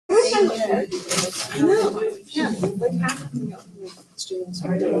know. Yeah, like half of the students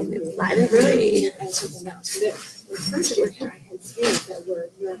are doing library and something else. The first year I had students that were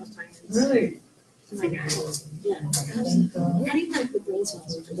neuroscience. Really? Oh my God. Yeah. How do you like the brain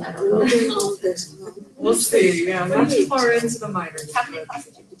cells for that? We're doing all of this. We'll see, yeah, not too far into the minors. How many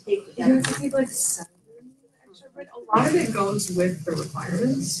classes do you have to take? You have to take like 7 extra, but a lot of it goes with the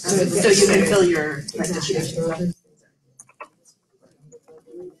requirements. So you can fill your registration.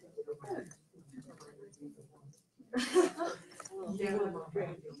 Yeah.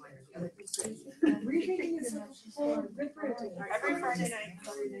 Every Friday night.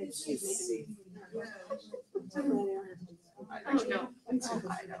 Oh, no. I know.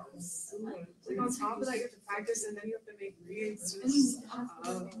 Like on top of that, you have to practice and then you have to make reads.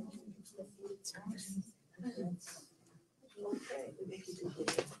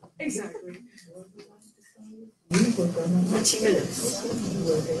 Exactly. 2 minutes.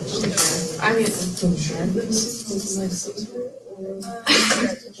 I mean,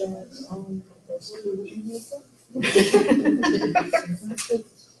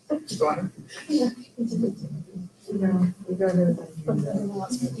 We gotta,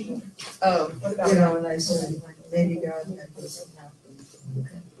 oh, you know, and I said, maybe God had this happen.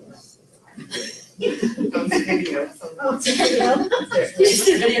 video. Oh, it's a video. It's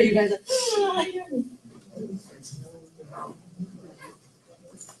a video, you guys.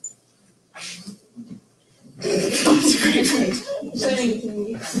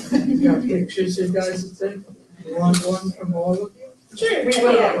 You got pictures, you guys would think? You want one from all of you? Sure, we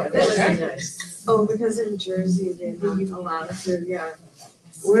will. Yeah, That would be nice. Oh, because in Jersey, they don't allow us to, yeah.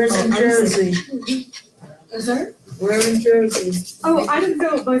 Where's in Jersey? Sorry? Where in Jersey? Oh, I didn't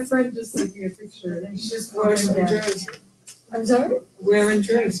know, my friend just sent me a picture. She's Where in going Jersey? I'm sorry? Where in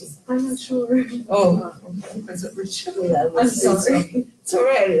Jersey? I'm not sure. Oh. That's what we're I'm sorry. It's all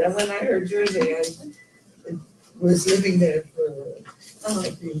right, when I heard Jersey, I was living there for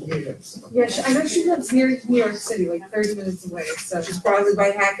a few years. Yeah, I know she lives near New York City, like 30 minutes away, so. She's probably by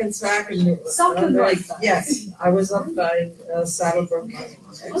Hackensack and. Something like that. Yes, I was up by Saddlebrook,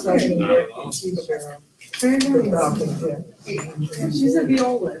 so I can work in Teterboro. Very nice. Falcon, Yeah, she's a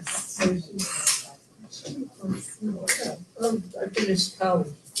violist, so she's. I finished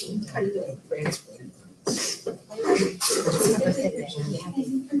college. I did a transfer.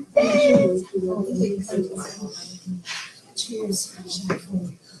 Cheers.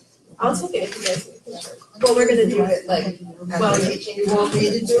 I'll take it if you guys need a picture. Well, we're gonna do it like, well, You want me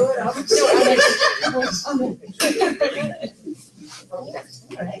to do it? I'll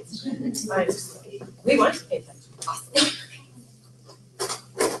we want to pay attention. Awesome.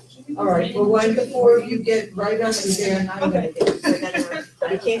 All right, well, when the four of you get right up there, and I'm gonna Okay. So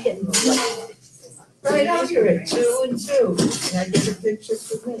then we can't get in the right out here at 2 and 2, and I get a picture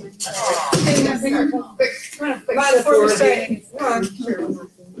for me. Quick, About a before we four. start. Come on.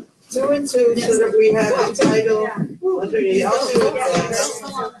 2 and 2, so that we have the title underneath. I'll do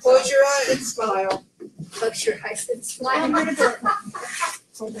it. Close your eyes and smile. Close your eyes and smile.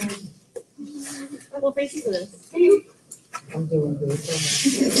 Well, thank you for this. I'm doing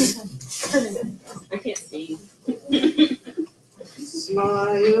this. I can't see.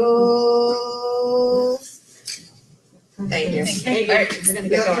 Smile. Thank you. Thank you. All right, we're gonna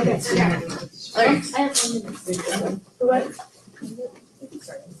get going. All right. I have 1 minute. What?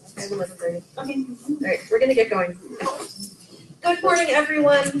 I have 11:30. Okay. All right, we're gonna get going. Good morning,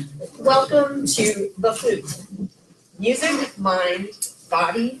 everyone. Welcome to the Flute. Music, mind,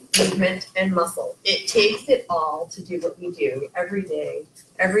 body, movement, and muscle. It takes it all to do what we do every day,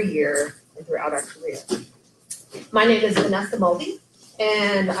 every year, and throughout our career. My name is Vanessa Mulvey,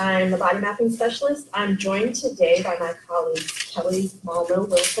 and I'm the body mapping specialist. I'm joined today by my colleague Kelly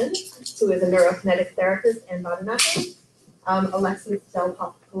Malmo-Wilson, who is a neurokinetic therapist and body mapping, Alexis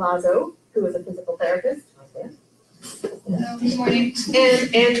Del Palazzo, who is a physical therapist, Good morning.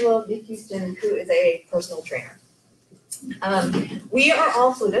 and Angela McCuiston, who is a personal trainer. We are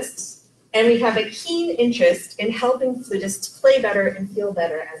all flutists, and we have a keen interest in helping flutists play better and feel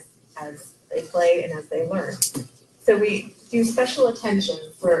better as they play and as they learn. So we do special attention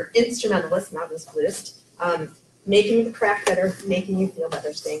for instrumentalists, not just flutists, making the craft better, making you feel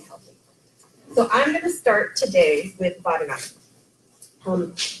better, staying healthy. So I'm going to start today with body mapping.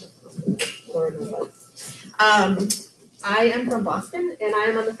 I am from Boston, and I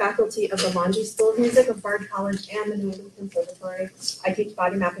am on the faculty of the Longy School of Music of Bard College and the New England Conservatory. I teach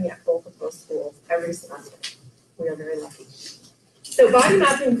body mapping at both of those schools every semester. We are very lucky. So body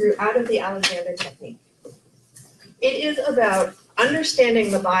mapping grew out of the Alexander technique. It is about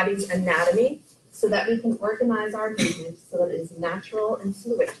understanding the body's anatomy so that we can organize our movements so that it is natural and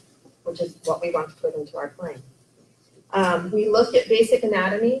fluid. which is what we want to put into our playing. We look at basic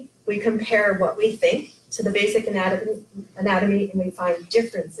anatomy, we compare what we think to the basic anatomy, and we find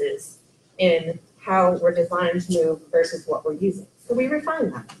differences in how we're designed to move versus what we're using. So we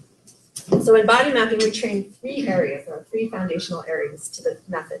refine that. So in body mapping, we train 3 areas, or 3 foundational areas to the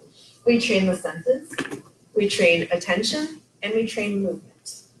method. We train the senses, we train attention, and we train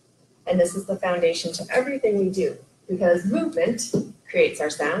movement. And this is the foundation to everything we do, because movement creates our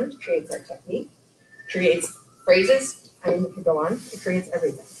sound, creates our technique, creates phrases, I mean, we could go on, it creates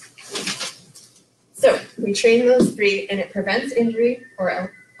everything. So we train those 3, and it prevents injury,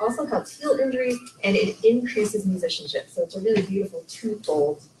 or also helps heal injury, and it increases musicianship. So it's a really beautiful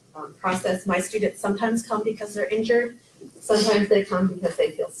twofold process. My students sometimes come because they're injured, sometimes they come because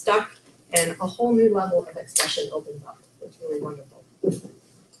they feel stuck, and a whole new level of expression opens up. It's really wonderful.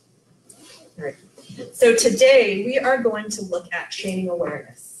 All right. So today we are going to look at training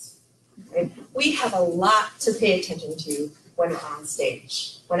awareness. Right? We have a lot to pay attention to when we're on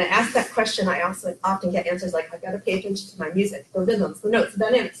stage. When I ask that question, I also often get answers like, I've got to pay attention to my music, the rhythms, the notes, the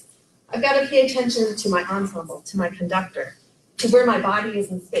dynamics. I've got to pay attention to my ensemble, to my conductor, to where my body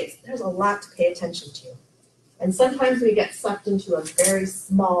is in space. There's a lot to pay attention to. And sometimes we get sucked into a very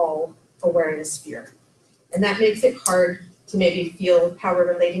small awareness sphere. And that makes it hard to maybe feel how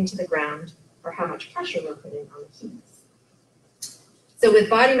we're relating to the ground or how much pressure we're putting on the keys. So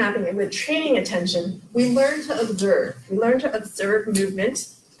with body mapping and with training attention, we learn to observe. We learn to observe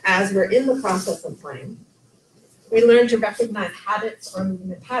movement as we're in the process of playing. We learn to recognize habits or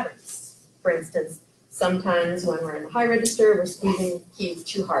movement patterns. For instance, sometimes when we're in the high register, we're squeezing keys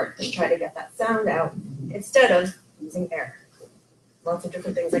too hard to try to get that sound out instead of using air. Lots of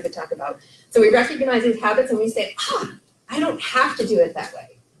different things I could talk about. So we recognize these habits and we say, I don't have to do it that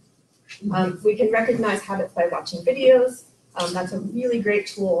way. We can recognize habits by watching videos. That's a really great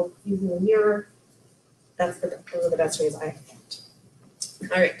tool, using a mirror. That's one of the best ways I have found.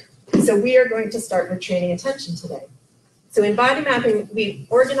 All right, so we are going to start with training attention today. So in body mapping, we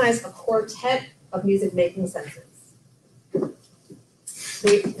organize a quartet of music making senses.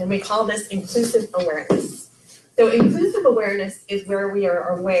 We call this inclusive awareness. So inclusive awareness is where we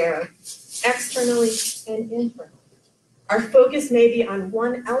are aware externally and internally. Our focus may be on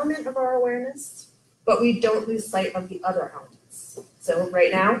one element of our awareness, but we don't lose sight of the other elements. So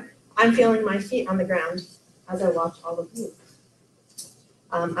right now, I'm feeling my feet on the ground as I watch all of you.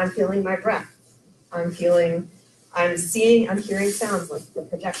 I'm feeling my breath. I'm seeing, I'm hearing sounds like the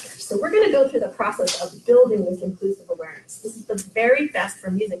projector. So we're going to go through the process of building this inclusive awareness. This is the very best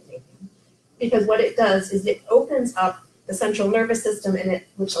for music making, because what it does is it opens up the central nervous system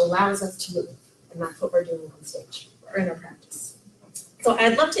which allows us to move. And that's what we're doing on stage. We're in our practice. So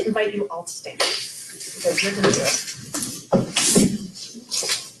I'd love to invite you all to stand, because you're going to do it.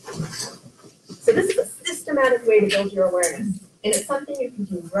 So this is a systematic way to build your awareness. And it's something you can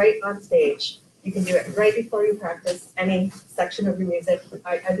do right on stage. You can do it right before you practice any section of your music.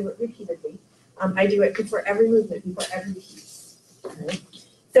 I do it repeatedly. I do it before every movement, before every piece. Okay.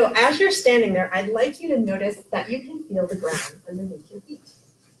 So as you're standing there, I'd like you to notice that you can feel the ground underneath your feet.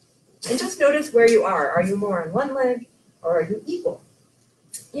 And just notice where you are. Are you more on one leg or are you equal?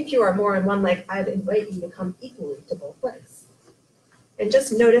 If you are more on one leg, I'd invite you to come equally to both legs. And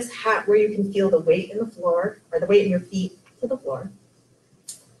just notice where you can feel the weight in the floor, or the weight in your feet to the floor.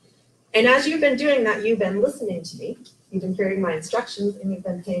 And as you've been doing that, you've been listening to me, you've been hearing my instructions, and you've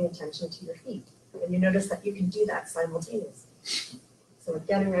been paying attention to your feet. And you notice that you can do that simultaneously. So we're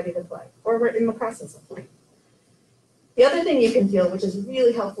getting ready to play, or we're in the process of playing. The other thing you can feel, which is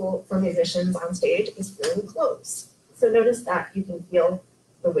really helpful for musicians on stage, is feeling clothes. So notice that you can feel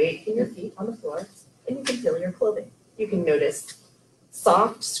the weight in your feet on the floor, and you can feel your clothing. You can notice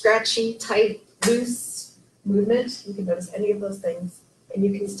soft, scratchy, tight, loose movement. You can notice any of those things, and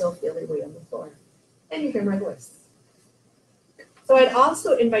you can still feel your weight on the floor. And you hear my voice. So I'd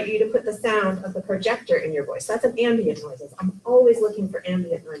also invite you to put the sound of the projector in your voice. That's an ambient noise. I'm always looking for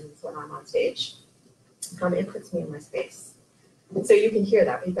ambient noises when I'm on stage. It puts me in my space. So you can hear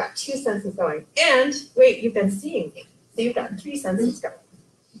that. We've got 2 senses going. And wait, you've been seeing me. So you've got 3 senses going.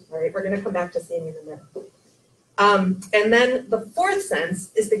 All right, we're going to come back to seeing in a minute. And then the 4th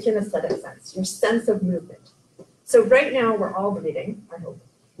sense is the kinesthetic sense, your sense of movement. So right now we're all breathing, I hope.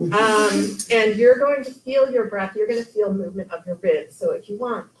 And you're going to feel your breath. You're going to feel movement of your ribs. So if you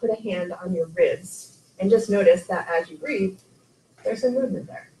want, put a hand on your ribs and just notice that as you breathe, there's some movement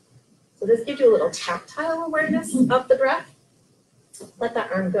there. So this gives you a little tactile awareness of the breath. Let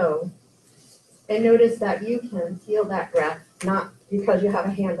that arm go. And notice that you can feel that breath, not because you have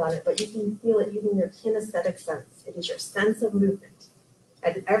a hand on it, but you can feel it using your kinesthetic sense. It is your sense of movement.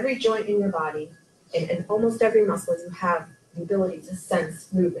 At every joint in your body, and in almost every muscle, you have the ability to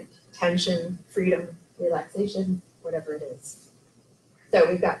sense movement, tension, freedom, relaxation, whatever it is. So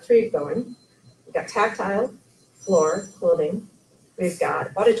we've got 3 going. We've got tactile, floor, clothing. We've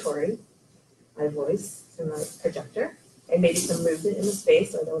got auditory, my voice and my projector, and maybe some movement in the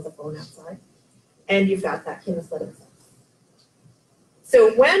space, or there was a phone outside. And you've got that kinesthetic sense.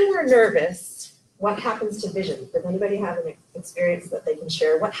 So when we're nervous, what happens to vision? Does anybody have an experience that they can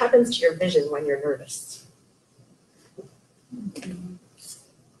share? What happens to your vision when you're nervous?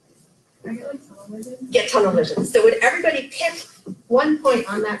 I get like tunnel vision. Get tunnel vision. So would everybody pick one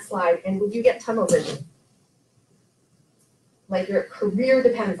point on that slide, and would you get tunnel vision? Like your career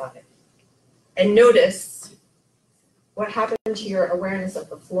depends on it. And notice what happened to your awareness of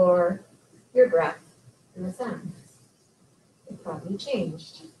the floor, your breath, and the sound. It probably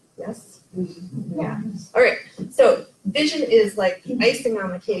changed. Yes? Yeah. All right. So vision is like the icing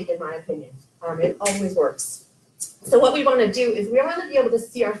on the cake, in my opinion. It always works. So what we want to do is we want to be able to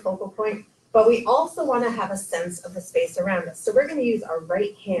see our focal point, but we also want to have a sense of the space around us. So we're going to use our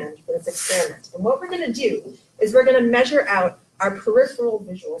right hand for this experiment. And what we're going to do is we're going to measure out our peripheral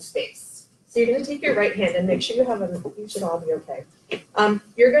visual space. So you're going to take your right hand and make sure you have you should all be okay.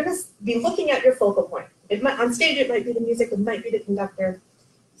 You're going to be looking at your focal point. On stage, it might be the music, it might be the conductor.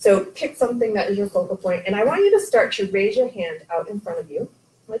 So pick something that is your focal point, and I want you to start to raise your hand out in front of you,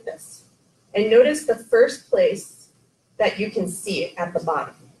 like this. And notice the first place that you can see it at the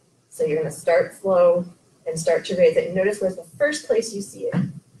bottom. So you're going to start slow and start to raise it. And notice where's the first place you see it.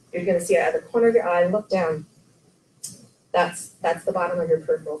 You're going to see it at the corner of your eye. Look down. That's the bottom of your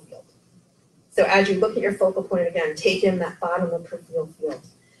peripheral field. So as you look at your focal point again, take in that bottom of peripheral field.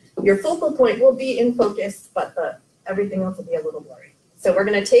 Your focal point will be in focus, but everything else will be a little blurry. So we're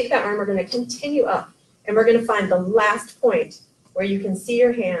going to take that arm, we're going to continue up, and we're going to find the last point where you can see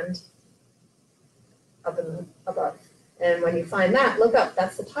your hand up and above. And when you find that, look up.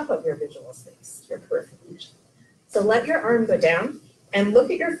 That's the top of your visual space, your peripheral vision. So let your arm go down and look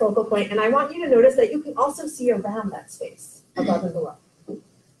at your focal point, and I want you to notice that you can also see around that space, above and below.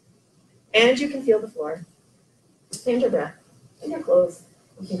 And you can feel the floor, and your breath, and your clothes.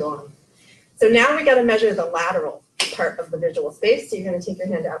 You can go on. So now we got to measure the lateral part of the visual space. So you're going to take your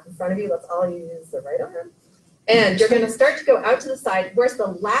hand out in front of you. Let's all use the right arm. And you're going to start to go out to the side. Where's the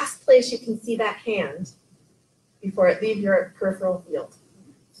last place you can see that hand before it leaves your peripheral field?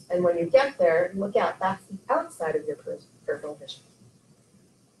 And when you get there, look out. That's the outside of your peripheral vision.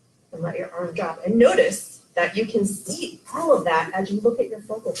 And let your arm drop. And notice that you can see all of that as you look at your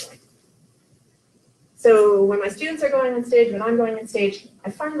focal point. So when my students are going on stage, when I'm going on stage, I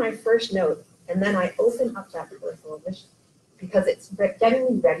find my first note, and then I open up that peripheral vision because it's getting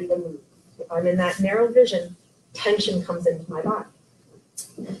me ready to move. If I'm in that narrow vision, tension comes into my body.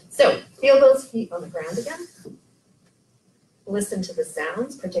 So feel those feet on the ground again. Listen to the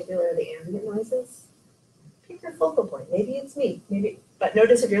sounds, particularly the ambient noises. Pick your focal point. Maybe it's me, but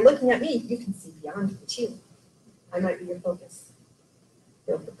notice if you're looking at me, you can see beyond me too. I might be your focus.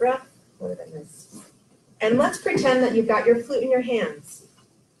 Feel the breath. What did I miss? And let's pretend that you've got your flute in your hands.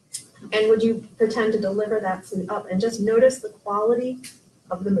 And would you pretend to deliver that flute up and just notice the quality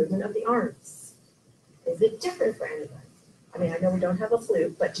of the movement of the arms? Is it different for anybody? I mean, I know we don't have a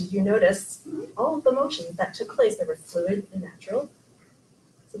flute, but did you notice all of the motions that took place that were fluid and natural?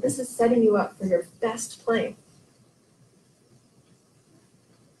 So this is setting you up for your best playing.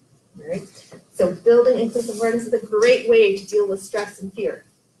 All right. So building inclusive awareness is a great way to deal with stress and fear.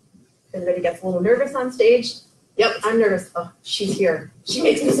 Everybody gets a little nervous on stage. Yep, I'm nervous. Oh, she's here. She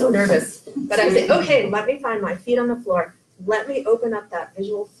makes me so nervous. But I say, okay, let me find my feet on the floor. Let me open up that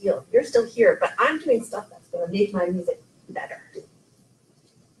visual field. You're still here, but I'm doing stuff that's going to make my music better.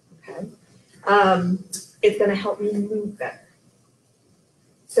 Okay. It's going to help me move better.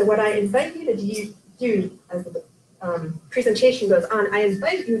 So what I invite you to do as the presentation goes on, I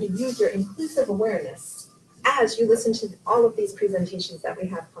invite you to use your inclusive awareness as you listen to all of these presentations that we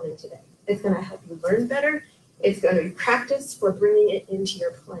have coming today. It's going to help you learn better. It's going to be practice for bringing it into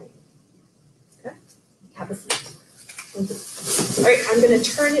your playing. Okay? Have a seat. Thank you. All right, I'm going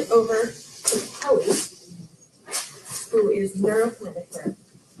to turn it over to Kelly, who is neurokinetic therapist.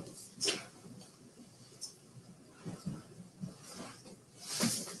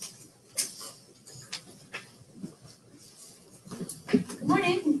 Good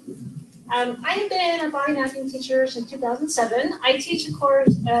morning. I have been a body mapping teacher since 2007. I teach a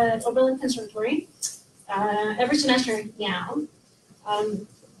course at Oberlin Conservatory every semester now.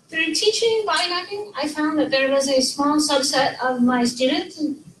 Through teaching body mapping, I found that there was a small subset of my students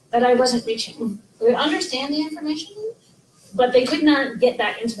that I wasn't reaching. They would understand the information, but they could not get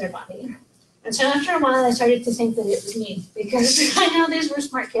that into their body. And so after a while, I started to think that it was me, because I know these were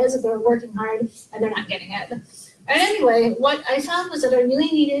smart kids that they were working hard and they're not getting it. And anyway, what I found was that I really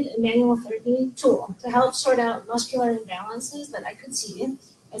needed a manual therapy tool to help sort out muscular imbalances that I could see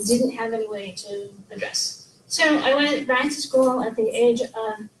and didn't have any way to address. So I went back to school at the age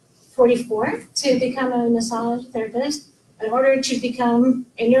of 44 to become a massage therapist in order to become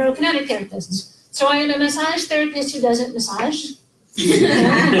a neurokinetic therapist. So I am a massage therapist who doesn't massage.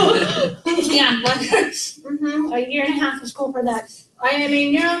 Yeah, a year and a half of school for that. I am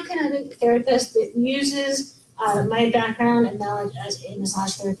a neurokinetic therapist that uses my background and knowledge as a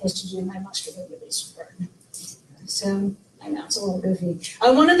massage therapist to do my muscular release work. So I know it's a little goofy.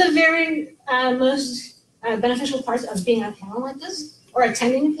 One of the very most beneficial parts of being on a panel like this, or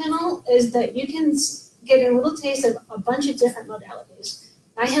attending a panel, is that you can get a little taste of a bunch of different modalities.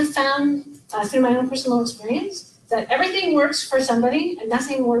 I have found through my own personal experience that everything works for somebody and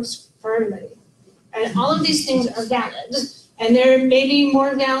nothing works for everybody. And all of these things are valid. And they're maybe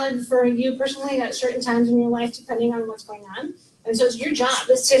more valid for you personally at certain times in your life, depending on what's going on. And so it's your job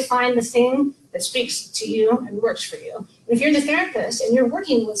is to find the thing that speaks to you and works for you. And if you're the therapist and you're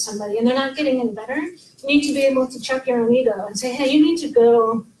working with somebody and they're not getting any better, you need to be able to check your own ego and say, hey, you need to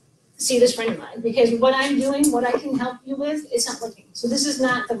go see this friend of mine, because what I'm doing, what I can help you with, is not working. So this is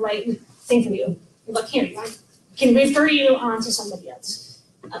not the right thing for you. Look here, I can refer you on to somebody else.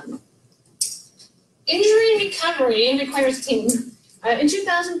 Injury recovery requires a team. In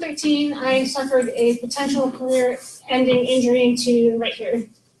 2013, I suffered a potential career-ending injury to right here,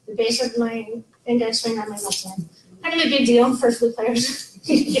 the base of my index finger on my left hand. Kind of a big deal for flute players.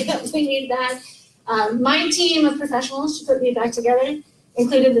 You definitely need that. My team of professionals to put me back together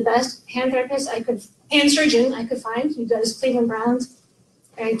included the best hand surgeon I could find, who does Cleveland Browns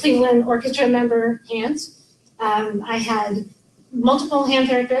and Cleveland Orchestra member hands. I had multiple hand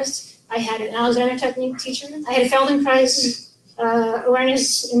therapists. I had an Alexander technique teacher. I had a Feldenkrais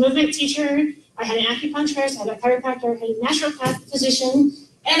awareness and movement teacher. I had an acupuncturist. I had a chiropractor. I had a naturopath physician.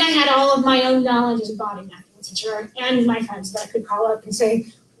 And I had all of my own knowledge as a body mapping teacher and my friends that I could call up and say,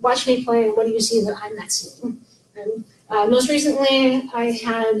 watch me play. What do you see that I'm not seeing? And most recently, I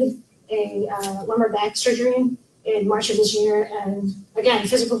had a lumbar back surgery in March of this year. And again,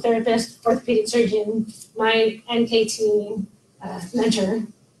 physical therapist, orthopedic surgeon, my NKT mentor.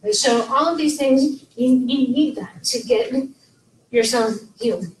 So all of these things, you need that to get yourself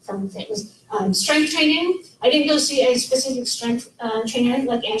healed from things. Strength training, I didn't go see a specific strength trainer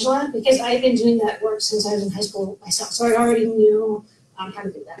like Angela, because I've been doing that work since I was in high school myself. So I already knew how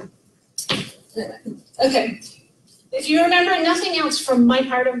to do that. Okay, if you remember nothing else from my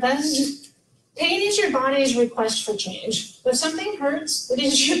part of this, pain is your body's request for change. If something hurts, it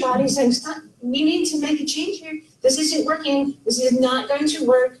is your body saying, stop, we need to make a change here. This isn't working. This is not going to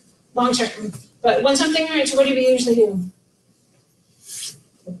work long term. But when something hurts, what do we usually do?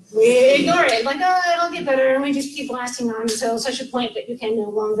 We ignore it, like, oh, it'll get better, and we just keep blasting on until such a point that you can no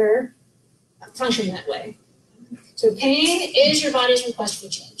longer function that way. So pain is your body's request for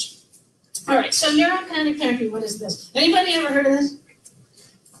change. All right, so neurokinetic therapy, what is this? Anybody ever heard of this?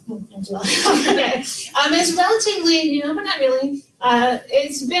 Okay. It's relatively new, but not really.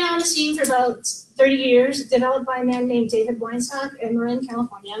 It's been on the scene for about 30 years, developed by a man named David Weinstock in Marin,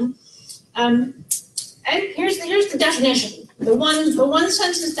 California. And here's the definition. The one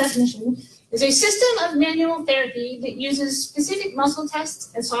sentence definition is a system of manual therapy that uses specific muscle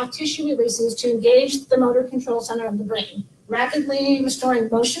tests and soft tissue releases to engage the motor control center of the brain, rapidly restoring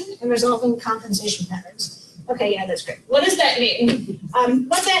motion and resolving compensation patterns. Okay, yeah, that's great. What does that mean?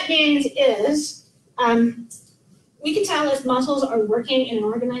 What that means is we can tell if muscles are working in an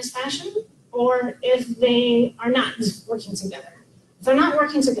organized fashion or if they are not working together. If they're not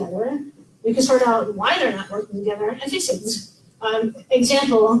working together, we can sort out why they're not working together and fix it.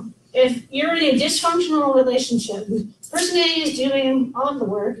 Example, if you're in a dysfunctional relationship, person A is doing all of the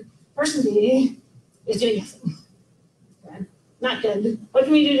work, person B is doing nothing. Okay? Not good. What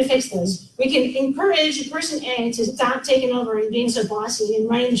can we do to fix this? We can encourage person A to stop taking over and being so bossy and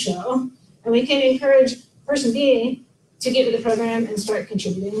running the show, and we can encourage person B to get with the program and start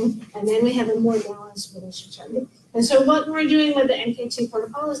contributing, and then we have a more balanced relationship. And so what we're doing with the NKT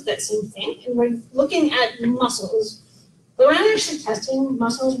protocol is that same thing, and we're looking at muscles. But we're not actually testing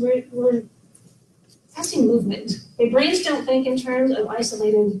muscles, we're testing movement. Okay, brains don't think in terms of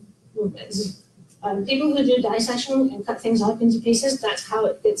isolated movements. People who do dissection and cut things up into pieces, that's how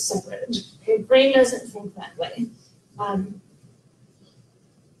it gets separated. Okay, brain doesn't think that way.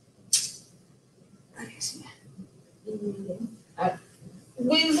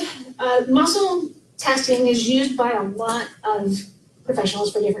 With muscle testing is used by a lot of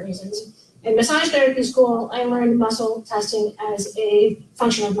professionals for different reasons. In massage therapy school, I learned muscle testing as a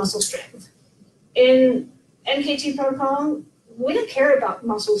function of muscle strength. In NKT protocol, we don't care about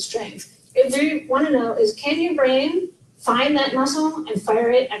muscle strength. If we want to know is, can your brain find that muscle and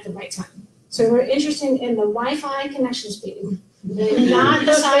fire it at the right time? So we're interested in the Wi-Fi connection speed, not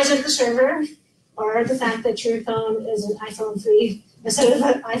the size of the server or the fact that your phone is an iPhone 3 instead of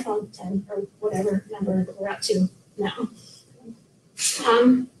an iPhone 10 or whatever number that we're up to now.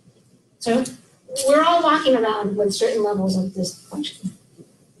 So we're all walking around with certain levels of dysfunction.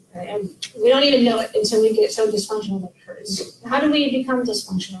 Right? And we don't even know it until we get so dysfunctional that it hurts. How do we become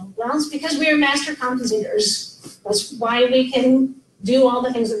dysfunctional? Well, it's because we are master compensators. That's why we can do all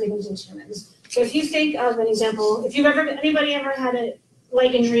the things that we can do as humans. So if you think of an example, if anybody ever had a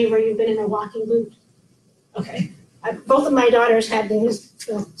leg injury where you've been in a walking boot? Okay, both of my daughters had these.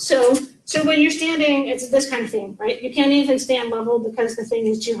 So when you're standing, it's this kind of thing, right? You can't even stand level because the thing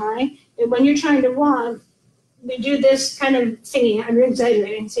is too high. And when you're trying to walk, we do this kind of thingy. I'm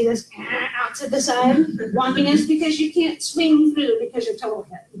exaggerating. See this out to the side? Walking is because you can't swing through because you're total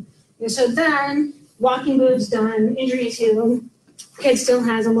hit. And so then walking boots done, injury to kid still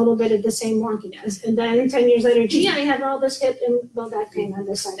has a little bit of the same wonkiness. And then 10 years later, gee, I have all this hip and low back pain on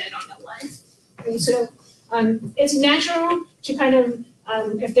this side. I don't know why. And so it's natural to kind of,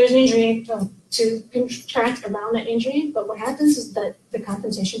 if there's an injury, to contract around that injury. But what happens is that the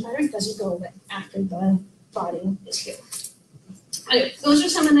compensation pattern doesn't go away after the body is healed. Okay, those are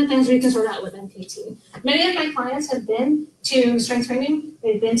some of the things we can sort out with NKT. Many of my clients have been to strength training,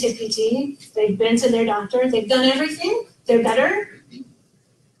 they've been to PT, they've been to their doctor, they've done everything, they're better,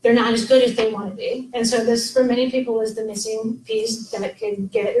 they're not as good as they want to be. And so this, for many people, is the missing piece that can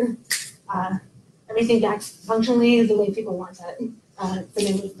get everything back functionally the way people want that for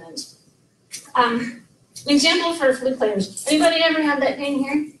their movement. An example for flute players. Anybody ever have that pain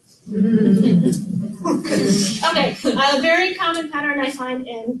here? Okay, a very common pattern I find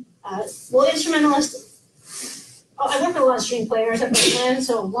in, instrumentalists. I work with a lot of string players at Berlin,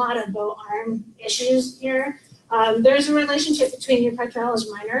 so a lot of bow arm issues here. There's a relationship between your pectoralis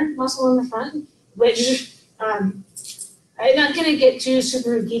minor muscle in the front, which I'm not going to get too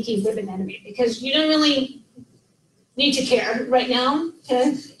super geeky with anatomy because you don't really need to care right now.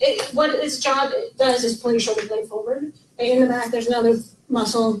 Okay? What its job does is pull your shoulder blade forward. In the back, there's another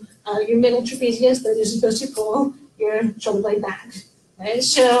muscle, your middle trapezius, that is supposed to pull your shoulder blade back. Okay?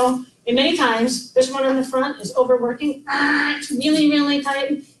 So, many times, this one on the front is overworking, it's really, really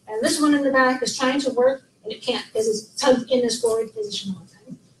tight, and this one in the back is trying to work, and it can't because it's tugged in this forward position all the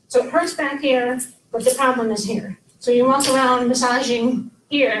time. So it hurts back here, but the problem is here. So you walk around massaging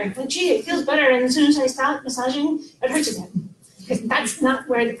here, like, gee, it feels better, and as soon as I stop massaging, it hurts again. Because that's not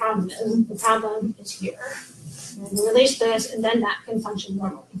where the problem is. The problem is here. And you release this, and then that can function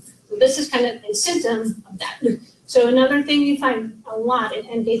normally. So this is kind of a symptom of that. So another thing you find a lot in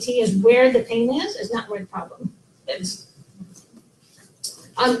NKT is where the pain is not where the problem is.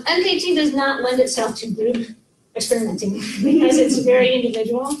 NKT does not lend itself to group experimenting because it's very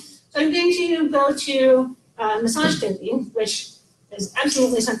individual. So I'm going to go to massage therapy, which is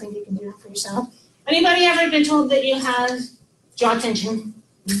absolutely something you can do for yourself. Anybody ever been told that you have jaw tension,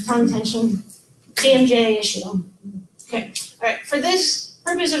 tongue tension, TMJ issue? Okay, all right, for this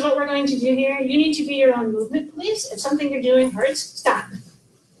purpose of what we're going to do here, you need to be your own movement police. If something you're doing hurts, stop.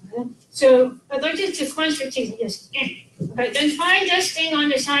 Okay. So I'd like you to clench your teeth. Yes. Okay, then try just staying on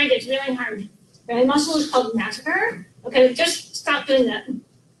the side that's really hard. Okay, muscle is called massacre. Okay, just stop doing that. And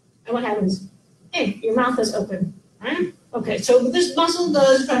what happens? Hey, your mouth is open. Right? Okay, so this muscle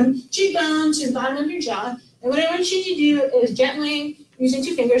goes from cheekbone to the bottom of your jaw. And what I want you to do is gently, using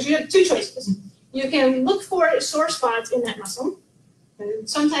 2 fingers, you have 2 choices. You can look for sore spots in that muscle. And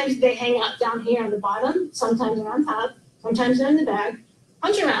sometimes they hang out down here on the bottom, sometimes they're on top, sometimes they're in the back.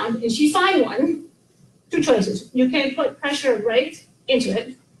 Punch around. If you find one, 2 choices. You can put pressure right into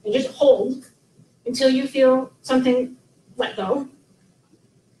it and just hold until you feel something let go.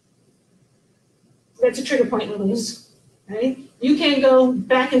 That's a trigger point release. Right? You can go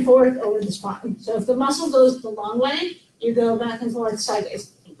back and forth over the spot. So if the muscle goes the long way, you go back and forth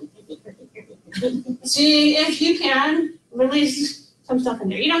sideways. See if you can release some stuff in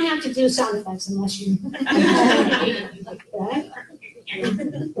there. You don't have to do sound effects unless you.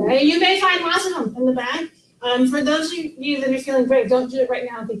 Okay. You may find lots of them in the back. For those of you that are feeling great, don't do it right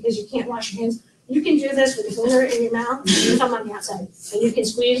now because you can't wash your hands. You can do this with your finger in your mouth and your thumb on the outside. And you can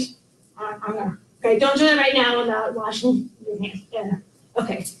squeeze on there. Okay, don't do it right now without washing your hands. Yeah.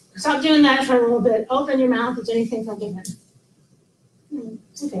 Okay, stop doing that for a little bit. Open your mouth if anything comes in.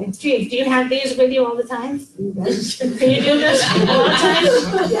 Okay, Chief, do you have these with you all the time? Yes. Can you do this all the time?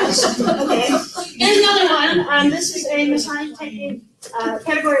 Yes. Okay. And another one, this is a massage technique,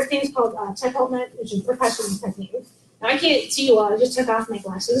 category of things called tech-helmet, which is percussion technique. Now, I can't see you all, I just took off my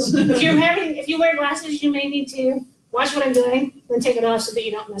glasses. If you wear glasses, you may need to watch what I'm doing, then take it off so that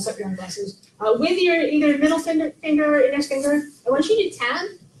you don't mess up your own glasses. With your either middle finger or index finger, I want you to tap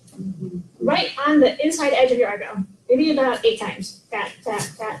right on the inside edge of your eyebrow. Maybe about 8 times. Tap, tap,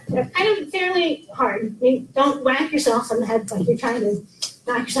 tap, tap. Kind of fairly hard. I mean, don't whack yourself on the head like you're trying to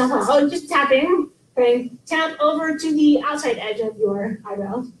knock yourself out. Oh, just tapping. Okay. Tap over to the outside edge of your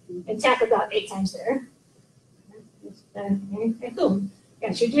eyebrow and tap about 8 times there. Okay, cool.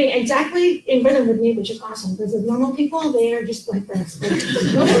 Yes, you're doing exactly in rhythm with me, which is awesome. Because with normal people, they are just like this. So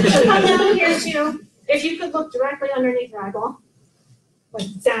come down here too. If you could look directly underneath your eyeball,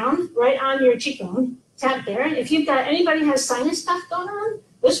 like down, right on your cheekbone. Tap there. If you've got anybody has sinus stuff going on,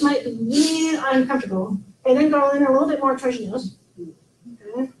 this might be really uncomfortable. And then go in a little bit more towards your nose.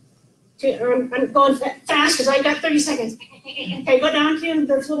 Okay. I'm going fast because I've got 30 seconds. Okay, go down to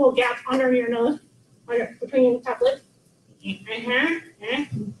this little gap under your nose, between your top lip. And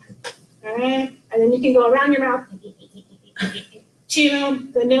then you can go around your mouth to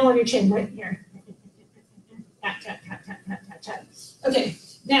the nail on your chin right here. Tap, tap, tap, tap, tap, tap, tap. Okay.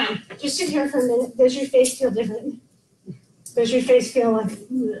 Now, just sit here for a minute. Does your face feel different? Does your face feel like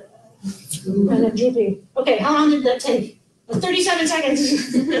kind of droopy? Okay, how long did that take? 37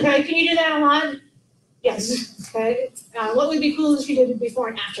 seconds. Okay, can you do that a lot? Yes. Okay. What would be cool is if you did it before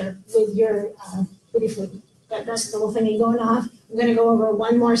and after with your flute. That's the little thingy going off. I'm going to go over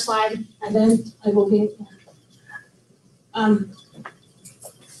one more slide, and then I will be.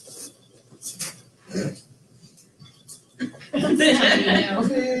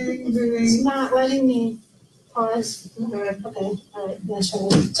 It's not letting me pause. Okay, all right, that's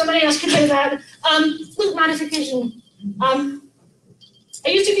right. Somebody else can do that. Flute modification. I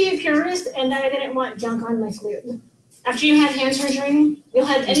used to be a purist, and then I didn't want junk on my flute. After you have hand surgery, you'll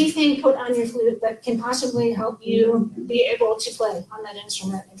have anything put on your flute that can possibly help you be able to play on that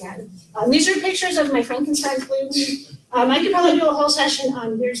instrument again. These are pictures of my Frankenstein flutes. I could probably do a whole session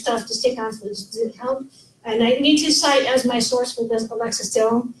on weird stuff to stick on flutes. Does it help? And I need to cite as my source for this Alexa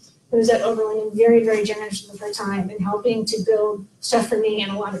Still, who's at Oberlin and very, very generous with her time in helping to build stuff for me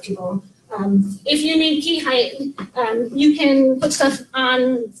and a lot of people. If you need key height, you can put stuff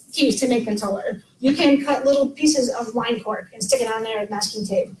on keys to make them taller. You can cut little pieces of wine cork and stick it on there with masking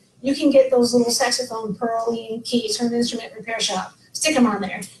tape. You can get those little saxophone pearly keys from an instrument repair shop. Stick them on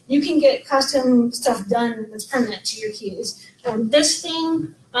there. You can get custom stuff done that's permanent to your keys. This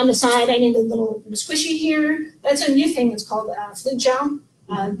thing on the side, I need a little squishy here. That's a new thing. It's called Flute Gel.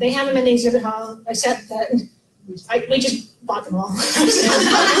 They have them in the exhibit hall, except that we just bought them all.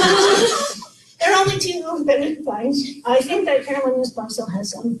 They're only $2 that we can find. I think that Carolina's Bar still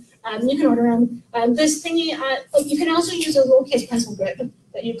has some. You can order them. This thingy, you can also use a little case pencil grip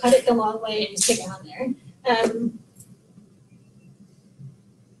that you cut it the long way and stick it on there.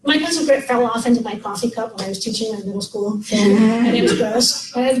 My pencil grip fell off into my coffee cup when I was teaching in middle school, and it was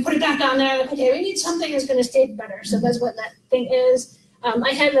gross. I had to put it back on there. Okay, we need something that's going to stay better. So that's what that thing is.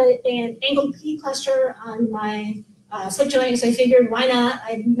 I had an angled key cluster on my flip joints. I figured, why not?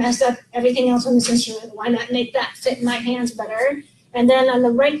 I messed up everything else on this instrument. Why not make that fit in my hands better? And then on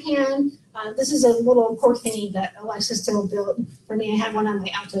the right hand, this is a little cork thingy that Alexa Still built for me. I have one on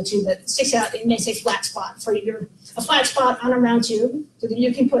my alto too that sticks out. It makes a flat spot for a flat spot on a round tube so that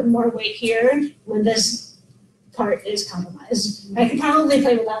you can put more weight here when this part is compromised. I could probably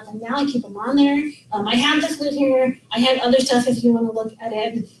play without them now. I keep them on there. I have the flute here. I have other stuff if you want to look at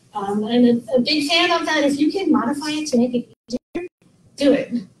it. And a big fan of that. If you can modify it to make it easier, do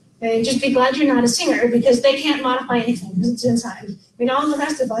it. Okay? Just be glad you're not a singer because they can't modify anything because it's inside. I mean, all the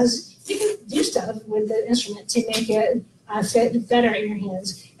rest of us, you can do stuff with the instrument to make it fit better in your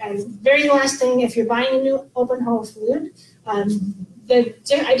hands. And very last thing, if you're buying a new open hole flute, I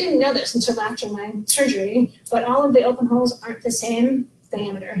didn't know this until after my surgery, but all of the open holes aren't the same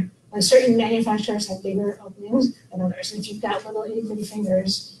diameter. Certain manufacturers have bigger openings than others. And if you've got little itty bitty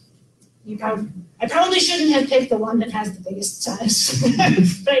fingers, I probably shouldn't have picked the one that has the biggest size,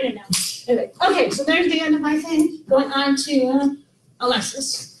 but I didn't know. Anyway, okay, so there's the end of my thing. Going on to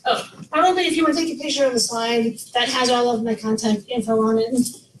Alexis. Oh, probably if you want to take a picture of the slide, that has all of my contact info on it.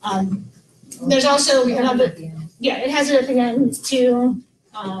 There's also another, yeah, it has it at the end too.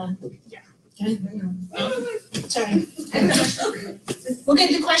 Yeah. Okay. Sorry. We'll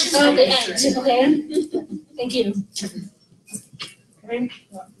get the questions at the end, okay? Thank you. Okay.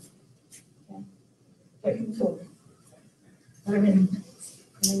 Very cool.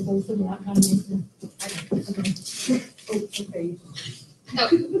 And then go figure out how to make them. Okay. Oh,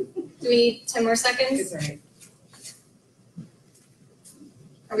 do we need 10 more seconds? It's all right.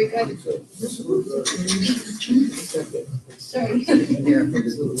 Are we good? Sorry.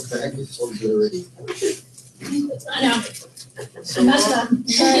 I know. I messed up.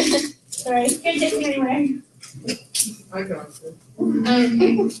 Sorry. Sorry. You can't take me anywhere. I got it.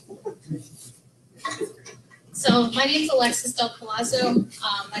 Okay. So my name is Alexis Del Palazzo.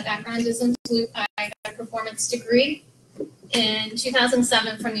 My background is in flute. I got a performance degree in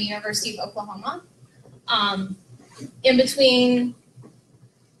 2007 from the University of Oklahoma. In between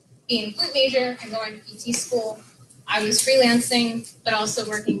being a flute major and going to PT school, I was freelancing, but also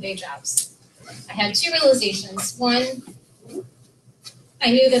working day jobs. I had two realizations. One,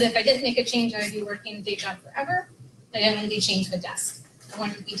 I knew that if I didn't make a change, I would be working a day job forever. I didn't want to be chained to a desk. I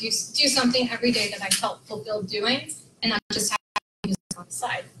wanted to do something every day that I felt fulfilled doing, and not just have to use it on the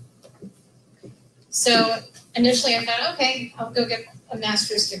side. So initially I thought, okay, I'll go get a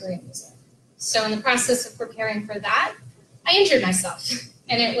master's degree in music. So in the process of preparing for that, I injured myself.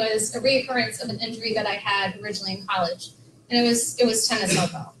 And it was a reoccurrence of an injury that I had originally in college. And it was tennis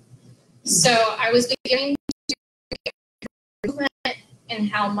elbow. So I was beginning to get movement and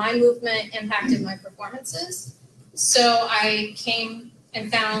how my movement impacted my performances. So I came and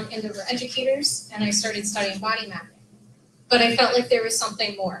found Endeavor Educators, and I started studying body mapping. But I felt like there was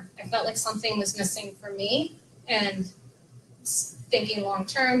something more. I felt like something was missing for me, and thinking long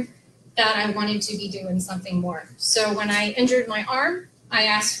term that I wanted to be doing something more. So when I injured my arm, I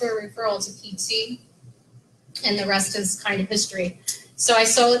asked for a referral to PT, and the rest is kind of history. So I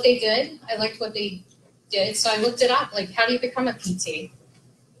saw what they did. I liked what they did, so I looked it up, like, how do you become a PT?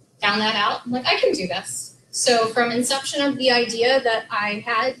 Found that out. I'm like, I can do this. So from inception of the idea that I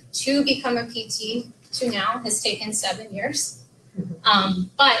had to become a PT to now has taken 7 years.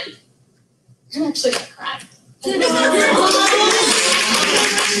 But I'm actually gonna cry. 2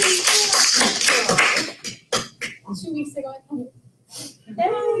 weeks ago, I told you.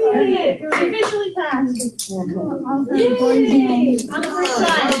 Hey, you're officially passed. Yay! On the first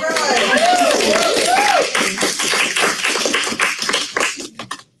time.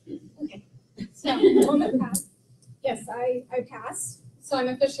 Okay. So on the pass, yes, I passed. So I'm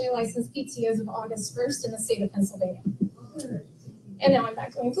officially a licensed PT as of August 1st in the state of Pennsylvania. And now I'm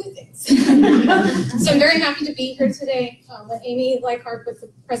back doing flute things. So I'm very happy to be here today. When Amy Leichhardt put the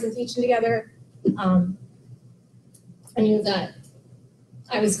presentation together, I knew that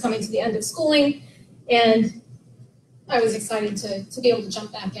I was coming to the end of schooling, and I was excited to be able to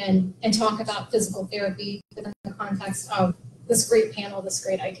jump back in and talk about physical therapy within the context of this great panel, this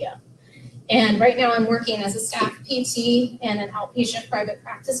great idea. And right now I'm working as a staff PT in an outpatient private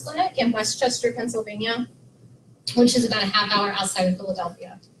practice clinic in Westchester, Pennsylvania, which is about a half hour outside of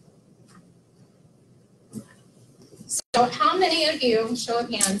Philadelphia. So how many of you, show of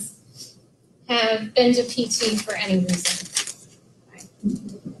hands, have been to PT for any reason?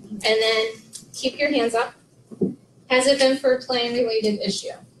 And then keep your hands up. Has it been for a playing related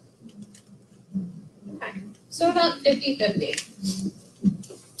issue? Okay, so about 50-50.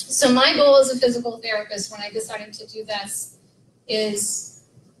 So my goal as a physical therapist when I decided to do this is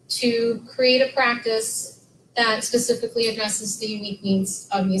to create a practice that specifically addresses the unique needs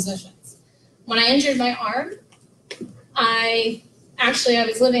of musicians. When I injured my arm, I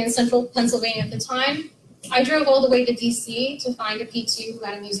was living in central Pennsylvania at the time. I drove all the way to DC to find a PT who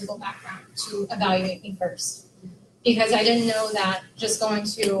had a musical background to evaluate me first. Because I didn't know that just going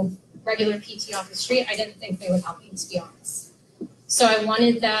to regular PT off the street, I didn't think they would help me, to be honest. So I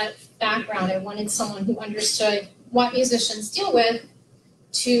wanted that background. I wanted someone who understood what musicians deal with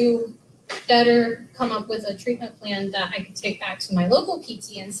to better come up with a treatment plan that I could take back to my local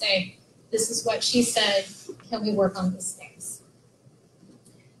PT and say, this is what she said, can we work on these things?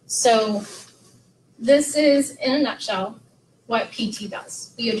 So this is, in a nutshell, what PT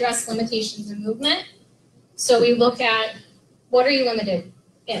does. We address limitations in movement. So we look at what are you limited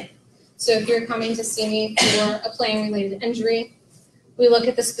in. So if you're coming to see me for a playing-related injury, we look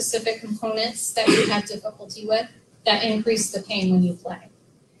at the specific components that you have difficulty with that increase the pain when you play.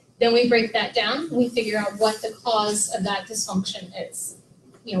 Then we break that down. We figure out what the cause of that dysfunction is.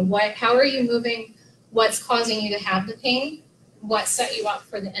 How are you moving? What's causing you to have the pain? What set you up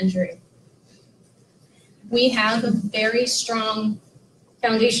for the injury? We have a very strong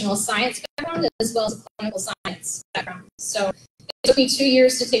foundational science background as well as a clinical science background. So it took me 2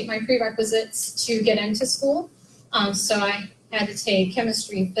 years to take my prerequisites to get into school. So I had to take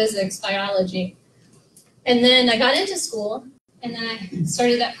chemistry, physics, biology. And then I got into school, and then I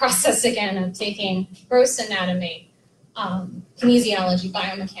started that process again of taking gross anatomy, kinesiology,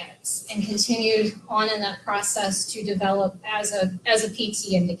 biomechanics, and continued on in that process to develop as a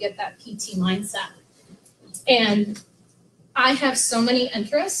PT and to get that PT mindset. And I have so many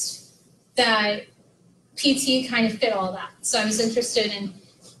interests that PT kind of fit all that. So I was interested in,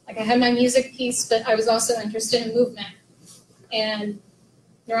 like I had my music piece, but I was also interested in movement and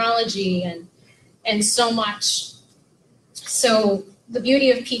neurology and so much. So the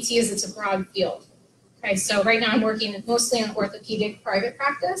beauty of PT is it's a broad field. Okay, so right now I'm working mostly in orthopedic private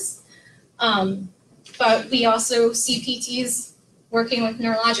practice, but we also see PTs working with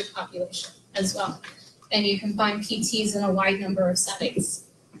neurologic population as well. And you can find PTs in a wide number of settings.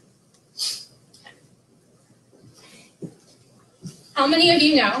 How many of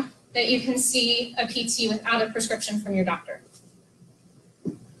you know that you can see a PT without a prescription from your doctor?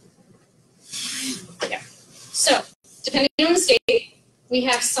 Yeah. So, depending on the state, we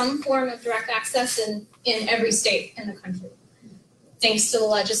have some form of direct access in every state in the country, thanks to the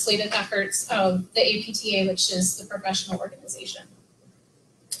legislative efforts of the APTA, which is the professional organization.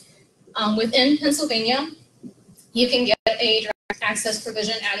 Within Pennsylvania, you can get a direct access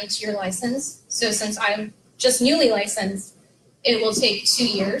provision added to your license. So since I'm just newly licensed, it will take 2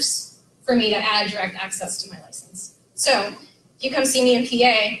 years for me to add direct access to my license. So if you come see me in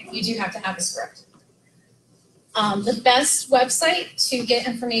PA, you do have to have a script. The best website to get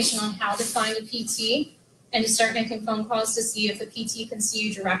information on how to find a PT and to start making phone calls to see if a PT can see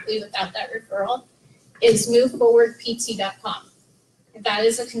you directly without that referral is moveforwardpt.com. That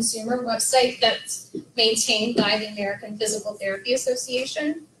is a consumer website that's maintained by the American Physical Therapy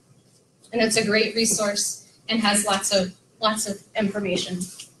Association, and it's a great resource and has lots of information.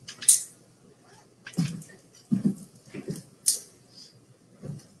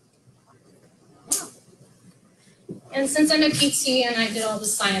 And since I'm a PT and I did all the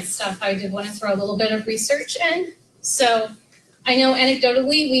science stuff, I did want to throw a little bit of research in. So I know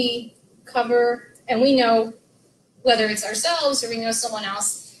anecdotally we cover, and we know whether it's ourselves or we know someone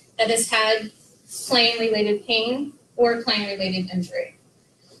else that has had playing-related pain or playing-related injury.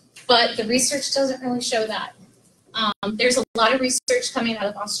 But the research doesn't really show that. There's a lot of research coming out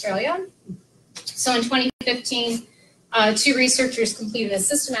of Australia. So in 2015, 2 researchers completed a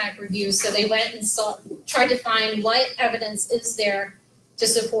systematic review. So they went and tried to find what evidence is there to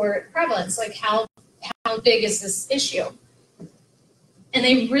support prevalence, like how big is this issue? And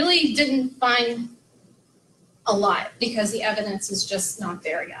they really didn't find a lot because the evidence is just not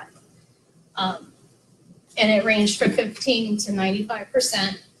there yet. And it ranged from 15 to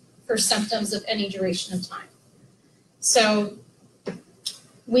 95% for symptoms of any duration of time. So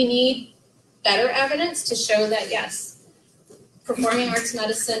we need better evidence to show that, yes, performing arts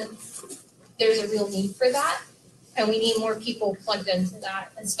medicine, there's a real need for that. And we need more people plugged into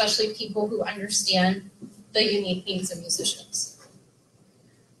that, especially people who understand the unique needs of musicians.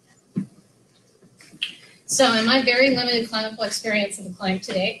 So in my very limited clinical experience in the clinic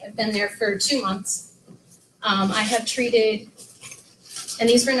today, I've been there for 2 months. I have treated, and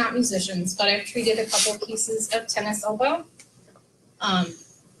these were not musicians, but I've treated a couple of cases of tennis elbow,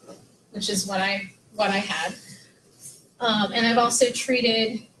 which is what I had. And I've also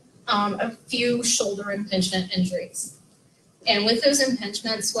treated a few shoulder impingement injuries. And with those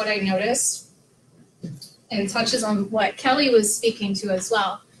impingements, what I noticed, and touches on what Kelly was speaking to as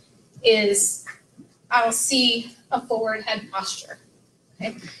well, is I'll see a forward head posture.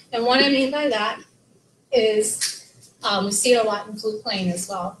 Okay? And what I mean by that is we see it a lot in flute playing as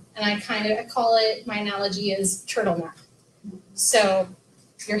well. And I call it, my analogy is turtleneck. So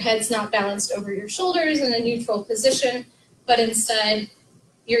your head's not balanced over your shoulders in a neutral position, but instead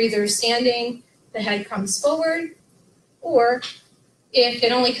you're either standing, the head comes forward, or if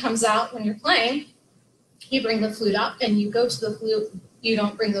it only comes out when you're playing, you bring the flute up and you go to the flute, you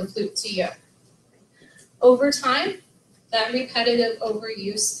don't bring the flute to you. Over time, that repetitive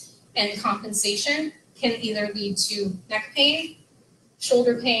overuse and compensation can either lead to neck pain,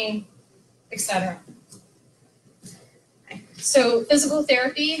 shoulder pain, etc. So physical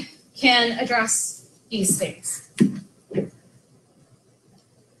therapy can address these things.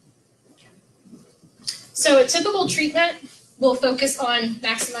 So a typical treatment will focus on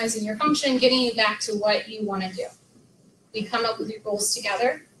maximizing your function, getting you back to what you want to do. We come up with your goals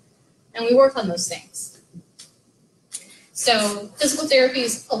together, and we work on those things. So physical therapy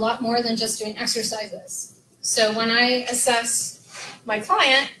is a lot more than just doing exercises. So when I assess my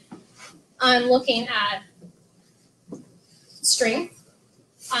client, I'm looking at strength.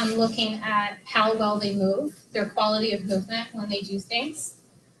 I'm looking at how well they move, their quality of movement when they do things.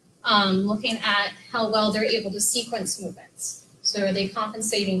 Looking at how well they're able to sequence movements. So are they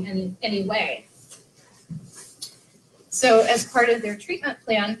compensating in any way? So as part of their treatment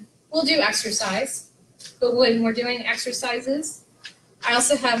plan, we'll do exercise. But when we're doing exercises, I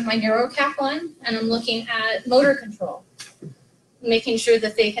also have my neuro cap on, and I'm looking at motor control, making sure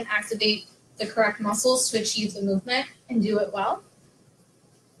that they can activate the correct muscles to achieve the movement and do it well.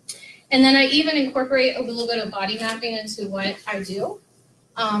 And then I even incorporate a little bit of body mapping into what I do,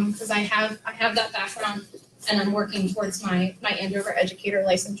 because I have that background, and I'm working towards my Andover educator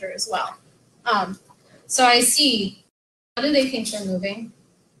licensure as well. So I see, how do they think they're moving?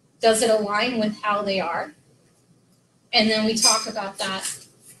 Does it align with how they are? And then we talk about that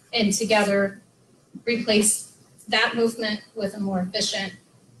and together replace that movement with a more efficient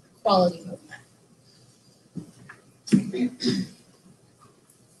quality movement.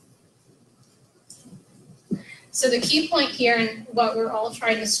 So the key point here, and what we're all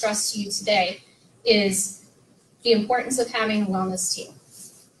trying to stress to you today, is the importance of having a wellness team.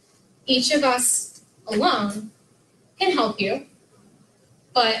 Each of us alone can help you,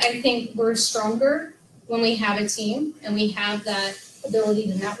 but I think we're stronger when we have a team and we have that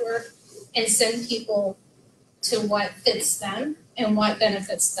ability to network and send people to what fits them and what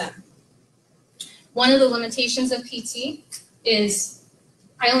benefits them. One of the limitations of PT is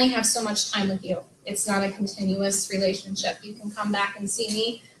I only have so much time with you. It's not a continuous relationship. You can come back and see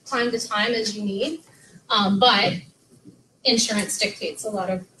me time to time as you need, but insurance dictates a lot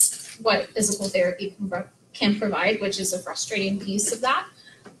of what physical therapy can provide, which is a frustrating piece of that.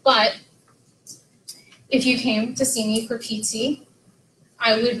 But if you came to see me for PT,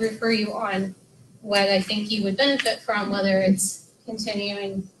 I would refer you on what I think you would benefit from, whether it's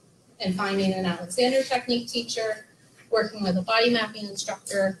continuing and finding an Alexander technique teacher, working with a body mapping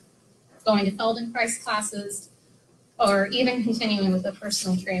instructor, going to Feldenkrais classes, or even continuing with a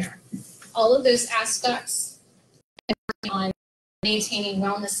personal trainer. All of those aspects on maintaining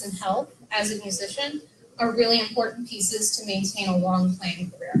wellness and health as a musician are really important pieces to maintain a long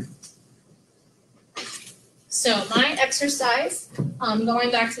playing career. So my exercise,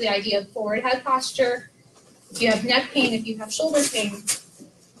 going back to the idea of forward head posture, if you have neck pain, if you have shoulder pain,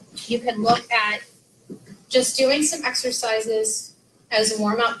 you can look at just doing some exercises as a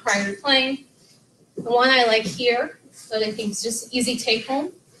warm-up prior to playing. The one I like here, that I think is just easy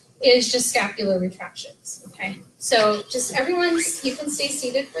take-home, is just scapular retractions, okay? So just everyone, you can stay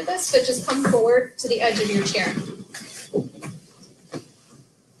seated for this, but just come forward to the edge of your chair.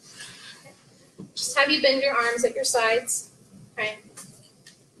 Just have you bend your arms at your sides, okay?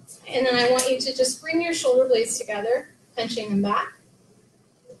 And then I want you to just bring your shoulder blades together, pinching them back.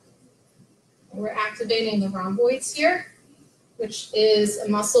 And we're activating the rhomboids here, which is a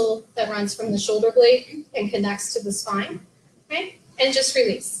muscle that runs from the shoulder blade and connects to the spine, okay? And just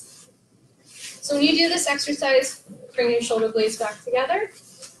release. So when you do this exercise, bring your shoulder blades back together,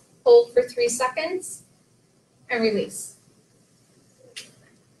 hold for 3 seconds, and release.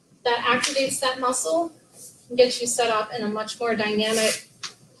 That activates that muscle and gets you set up in a much more dynamic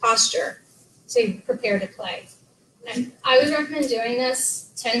posture to prepare to play. And I would recommend doing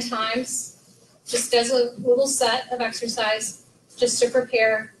this 10 times, just as a little set of exercise, just to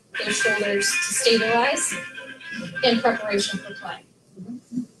prepare those shoulders to stabilize in preparation for play.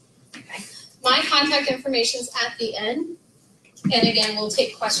 Okay. My contact information is at the end, and again, we'll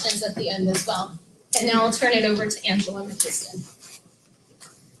take questions at the end as well. And now I'll turn it over to Angela McCuiston.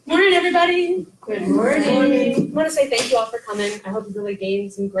 Morning, everybody. Good morning. I want to say thank you all for coming. I hope you really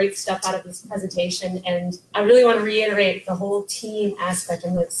gained some great stuff out of this presentation. And I really want to reiterate the whole team aspect.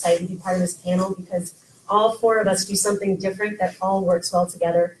 I'm really excited to be part of this panel because all 4 of us do something different that all works well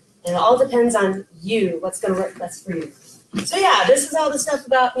together. And it all depends on you, what's going to work best for you. So yeah, this is all the stuff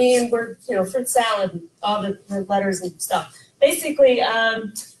about me, and we're, fruit salad and all the letters and stuff. Basically, I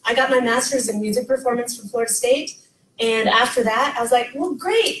got my master's in music performance from Florida State. And after that, I was like, well,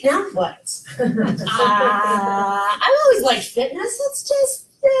 great, now what? I've always liked fitness. Let's just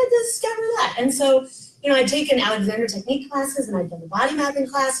discover that. And so, I'd taken Alexander technique classes, and I'd done the body mapping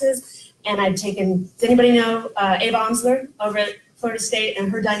classes, and I'd taken, does anybody know Ava Omsler over at Florida State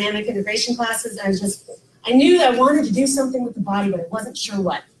and her dynamic integration classes? And I knew that I wanted to do something with the body, but I wasn't sure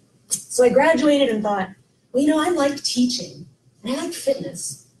what. So I graduated and thought, well, I like teaching, and I like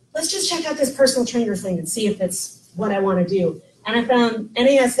fitness. Let's just check out this personal trainer thing and see if it's what I want to do. And I found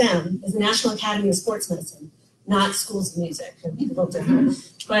NASM is the National Academy of Sports Medicine, not schools of music.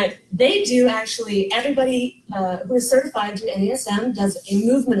 But they do actually, everybody who is certified through NASM does a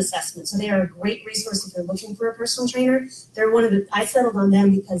movement assessment. So they are a great resource if you're looking for a personal trainer. I settled on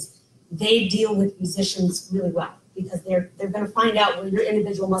them because they deal with musicians really well, because they're going to find out where your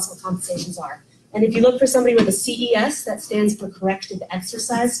individual muscle compensations are. And if you look for somebody with a CES, that stands for Corrective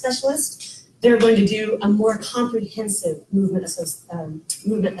Exercise Specialist, they're going to do a more comprehensive movement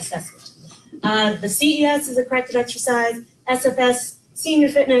assessment. The CES is a corrected exercise, SFS, senior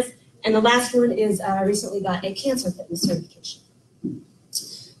fitness, and the last one is recently got a cancer fitness certification.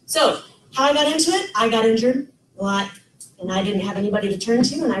 So how I got into it, I got injured a lot, and I didn't have anybody to turn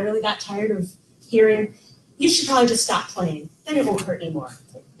to, and I really got tired of hearing, you should probably just stop playing, then it won't hurt anymore.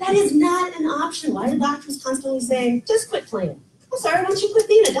 That is not an option. Why are doctors constantly saying, just quit playing? I'm sorry, why don't you quit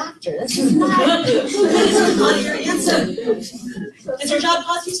being a doctor? That's just not, that is not your answer. Does your job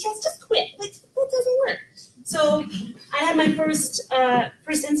cause you stress? Just quit. Like, that doesn't work. So I had my first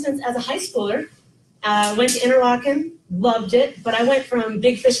instance as a high schooler. Went to Interlochen, loved it, but I went from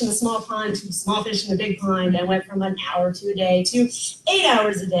big fish in the small pond to small fish in the big pond. I went from an hour or two a day to 8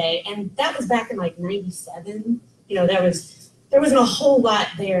 hours a day, and that was back in like '97. You know, there wasn't a whole lot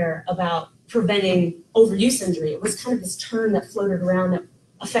there about preventing overuse injury. It was kind of this term that floated around that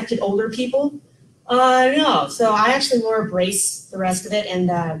affected older people. No, so I actually wore a brace the rest of it,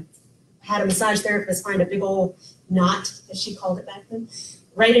 and had a massage therapist find a big old knot, as she called it back then,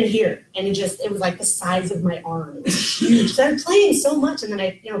 right in here. And it was like the size of my arm. It was huge. So I was playing so much, and then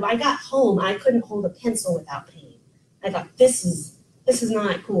I got home, I couldn't hold a pencil without pain. I thought, this is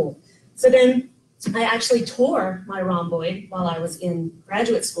not cool. So then I actually tore my rhomboid while I was in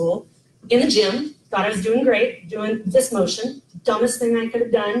graduate school in the gym. Thought I was doing great, doing this motion, dumbest thing I could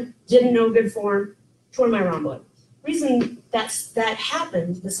have done, didn't know good form, tore my rhomboid. Reason that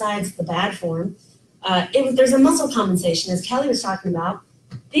happened, besides the bad form, there's a muscle compensation, as Kelly was talking about.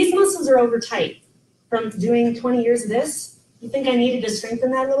 These muscles are over tight. From doing 20 years of this, you think I needed to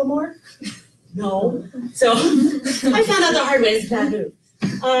strengthen that a little more? No. So I found out the hard way, it's a bad move.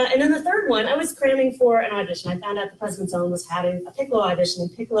 And then the third one, I was cramming for an audition. I found out the President's Own was having a piccolo audition,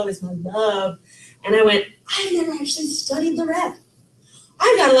 and piccolo is my love. And I went, I've never actually studied the rep.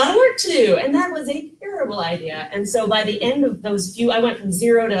 I've got a lot of work to do, and that was a terrible idea. And so by the end of those few, I went from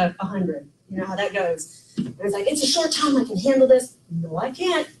 0 to 100. You know how that goes. And I was like, it's a short time, I can handle this. No, I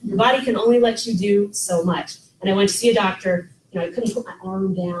can't. Your body can only let you do so much. And I went to see a doctor. I couldn't put my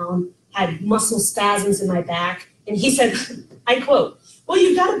arm down, had muscle spasms in my back. And he said, I quote, well,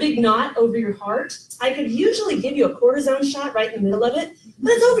 you've got a big knot over your heart. I could usually give you a cortisone shot right in the middle of it,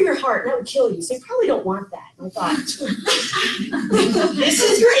 but it's over your heart, and that would kill you, so you probably don't want that. And I thought, this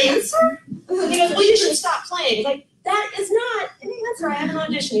is your answer? He goes, well, you should stop playing. It's like, that is not an answer. I have an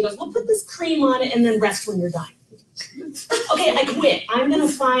audition. He goes, well, put this cream on it and then rest when you're done. Okay, I quit. I'm going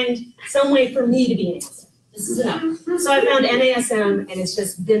to find some way for me to be an answer. This is enough. So I found NASM, and it's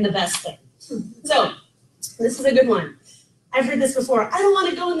just been the best thing. So this is a good one. I've heard this before. I don't want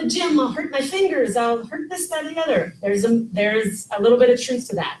to go in the gym. I'll hurt my fingers. I'll hurt this, that, and the other. There's a little bit of truth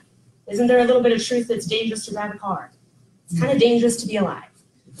to that. Isn't there a little bit of truth that's dangerous to drive a car? It's kind of dangerous to be alive.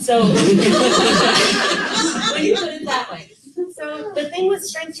 So when you put it that way. So the thing with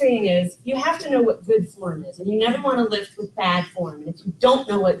strength training is you have to know what good form is, and you never want to lift with bad form. And if you don't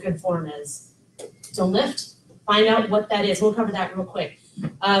know what good form is, don't lift. Find out what that is. We'll cover that real quick.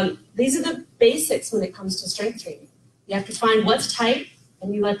 These are the basics when it comes to strength training. You have to find what's tight,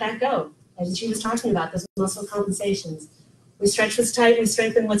 and you let that go. As she was talking about, those muscle compensations. We stretch what's tight, we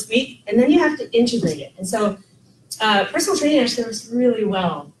strengthen what's weak, and then you have to integrate it. And so personal training actually works really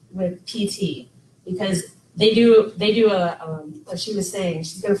well with PT because they do what she was saying.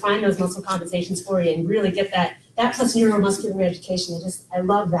 She's going to find those muscle compensations for you and really get that plus neuromuscular education. I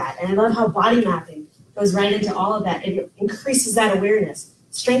love that. And I love how body mapping goes right into all of that. It increases that awareness.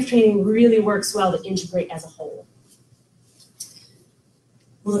 Strength training really works well to integrate as a whole.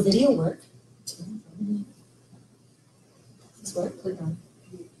 Will the video work? Does it work? Click on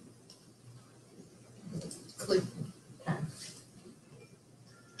it. Click.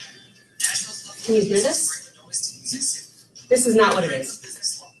 Can you hear this? This is not what it is.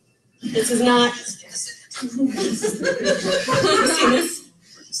 This is not. You see this?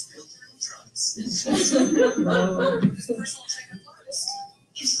 No.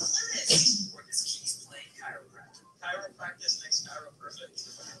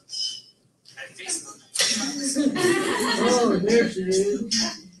 Oh, there she is.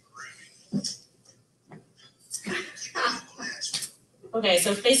 Okay,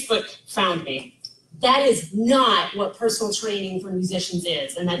 so Facebook found me. That is not what personal training for musicians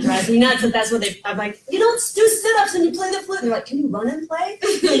is, and that drives me nuts. That that's what I'm like, you don't do sit-ups and you play the flute. And they're like, can you run and play? You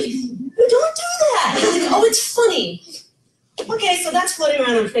don't do that. And like, oh, it's funny. Okay, so that's floating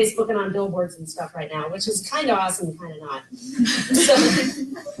around on Facebook and on billboards and stuff right now, which is kind of awesome and kind of not.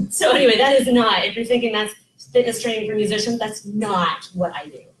 So anyway, that is not. If you're thinking that's fitness training for musicians, that's not what I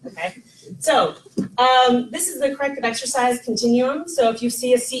do. Okay, so This is the corrective exercise continuum. So if you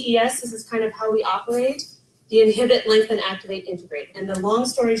see a CES, this is kind of how we operate. The inhibit, lengthen, activate, integrate. And the long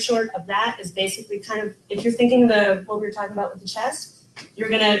story short of that is basically kind of, if you're thinking of what we were talking about with the chest, you're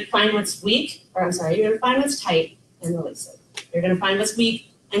gonna find what's weak, or I'm sorry, you're gonna find what's tight and release it. You're gonna find what's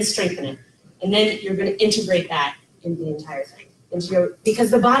weak and strengthen it. And then you're gonna integrate that into the entire thing.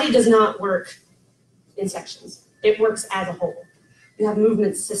 Because the body does not work in sections. It works as a whole. You have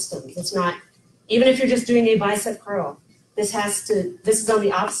movement systems. It's not, even if you're just doing a bicep curl, this is on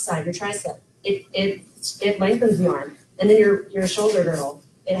the opposite side, your tricep. It lengthens the arm, and then your shoulder girdle.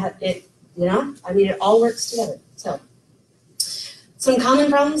 It all works together. So, some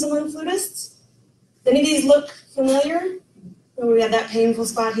common problems among flutists. Any of these look familiar? We have that painful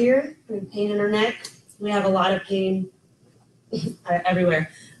spot here. We have pain in our neck. We have a lot of pain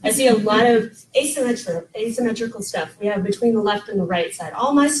everywhere. I see a lot of asymmetrical stuff we have between the left and the right side.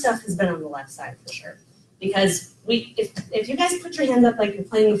 All my stuff has been on the left side for sure, because if you guys put your hand up like you're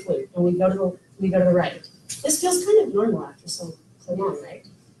playing the flute, and we go to the right, this feels kind of normal after so long, right?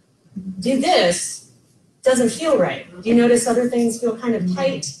 Do this, doesn't feel right. Do you notice other things feel kind of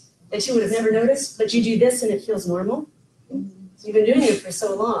tight that you would have never noticed, but you do this and it feels normal? So you've been doing it for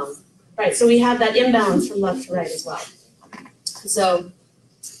so long, right? So we have that imbalance from left to right as well. So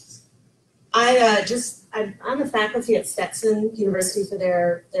I'm a faculty at Stetson University for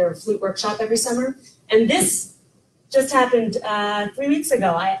their flute workshop every summer, and this just happened 3 weeks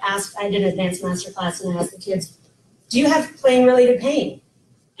ago. I did an advanced master class, and I asked the kids, do you have playing related pain?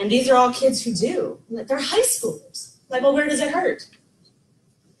 And these are all kids who do. They're high schoolers. Like, well, where does it hurt?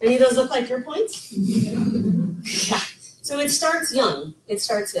 Any of those look like your points? Yeah. So it starts young.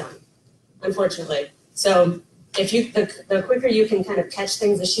 Unfortunately. So the quicker you can kind of catch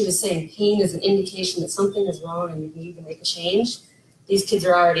things, as she was saying, pain is an indication that something is wrong and you need to make a change. These kids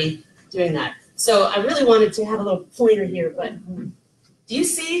are already doing that. So I really wanted to have a little pointer here, but do you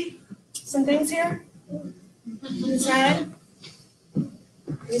see some things here? Inside?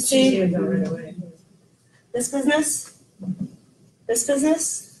 You see this business? This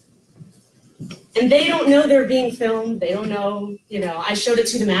business? And they don't know they're being filmed. They don't know, I showed it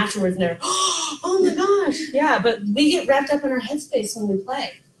to them afterwards and they're, oh my gosh, yeah, but we get wrapped up in our headspace when we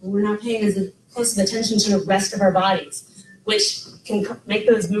play. And we're not paying as close of attention to the rest of our bodies, which can make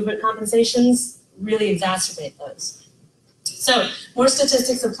those movement compensations really exacerbate those. So more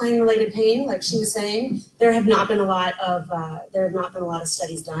statistics of playing related pain, like she was saying, there have not been a lot of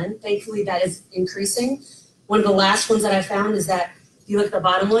studies done. Thankfully, that is increasing. One of the last ones that I found is that if you look at the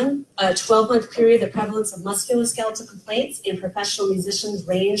bottom one, a 12-month period, the prevalence of musculoskeletal complaints in professional musicians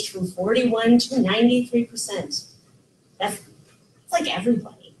ranged from 41 to 93%. That's like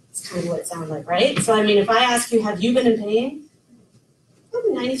everybody. It's kind of what it sounds like, right? So I mean, if I ask you, have you been in pain?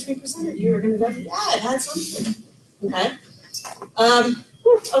 Probably 93% of you are going to go, yeah, I've had something. Okay.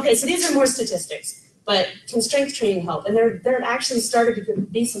 Okay, so these are more statistics, but can strength training help? And there have actually started to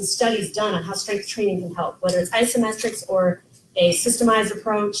be some studies done on how strength training can help, whether it's isometrics or a systemized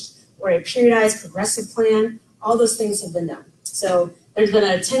approach or a periodized progressive plan. All those things have been done. So there's been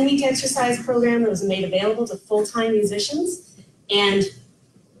a 10-week exercise program that was made available to full-time musicians, and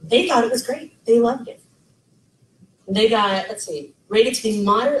they thought it was great. They loved it. They got, rated to be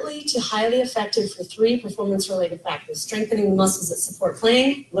moderately to highly effective for 3 performance-related factors: strengthening the muscles that support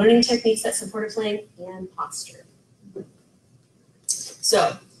playing, learning techniques that support playing, and posture.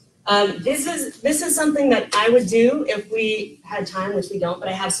 So this is something that I would do if we had time, which we don't, but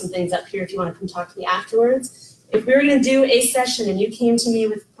I have some things up here if you want to come talk to me afterwards. If we were going to do a session and you came to me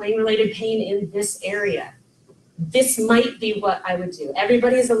with playing-related pain in this area, this might be what I would do.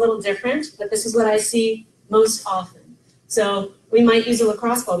 Everybody is a little different, but this is what I see most often. So we might use a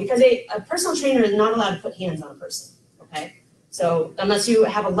lacrosse ball, because a personal trainer is not allowed to put hands on a person, okay? So unless you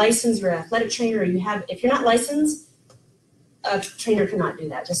have a license, you're an athletic trainer, or if you're not licensed, a trainer cannot do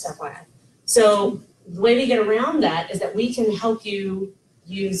that, just FYI. So the way we get around that is that we can help you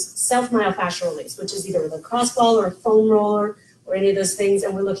use self-myofascial release, which is either a lacrosse ball or a foam roller or any of those things,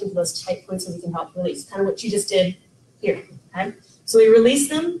 and we're looking for those tight points so we can help release, kind of what you just did here, okay? So we release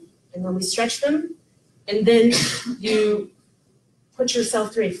them, and then we stretch them, and then you put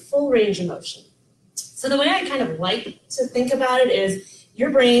yourself through a full range of motion. So the way I kind of like to think about it is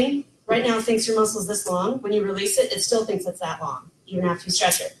your brain right now thinks your muscle is this long. When you release it, it still thinks it's that long, even after you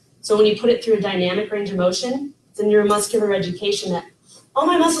stretch it. So when you put it through a dynamic range of motion, it's a neuromuscular education that, oh,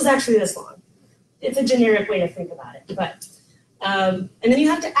 my muscle's actually this long. It's a generic way to think about it. But and then you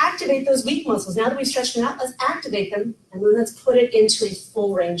have to activate those weak muscles. Now that we've stretched them out, let's activate them, and then let's put it into a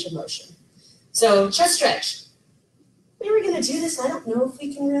full range of motion. So chest stretch. We were going to do this. I don't know if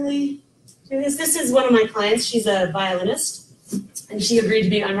we can really do this. This is one of my clients. She's a violinist, and she agreed to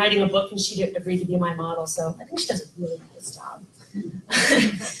be. I'm writing a book, and she agreed to be my model. So I think she does a really nice job.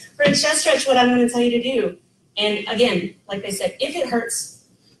 For a chest stretch, what I'm going to tell you to do, and again, like they said, if it hurts,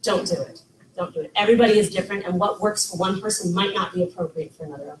 don't do it. Don't do it. Everybody is different, and what works for one person might not be appropriate for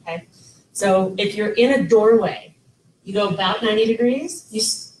another. Okay. So if you're in a doorway, you go about 90 degrees.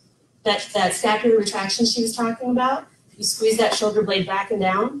 That scapular retraction she was talking about. You squeeze that shoulder blade back and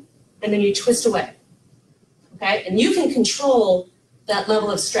down, and then you twist away, okay? And you can control that level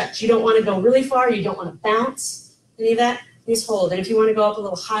of stretch. You don't want to go really far. You don't want to bounce, any of that. You just hold. And if you want to go up a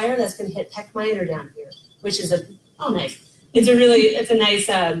little higher, that's going to hit pec minor down here, which is nice. It's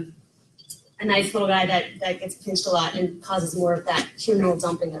a nice little guy that gets pinched a lot and causes more of that humeral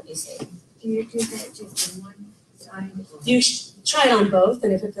dumping that we see. Do you do that just on one side? You try it on both,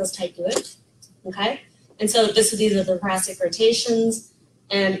 and if it feels tight, do it, okay? And so these are the thoracic rotations.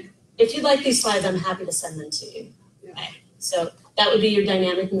 And if you'd like these slides, I'm happy to send them to you. Okay. So that would be your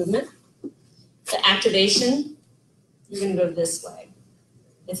dynamic movement. The activation, you're going to go this way.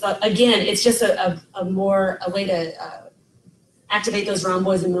 It's just a way to activate those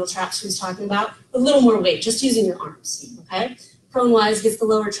rhomboids and middle traps she was talking about. A little more weight, just using your arms. Okay. Prone-wise gets the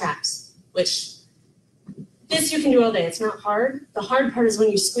lower traps, which this you can do all day. It's not hard. The hard part is when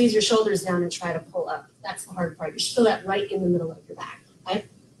you squeeze your shoulders down and try to pull up. That's the hard part. You should feel that right in the middle of your back, okay?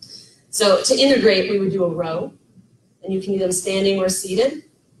 So to integrate, we would do a row, and you can do them standing or seated.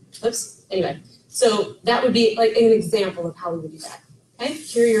 Oops, anyway. So that would be like an example of how we would do that, okay?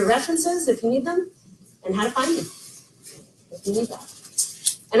 Here are your references if you need them, and how to find them if you need that.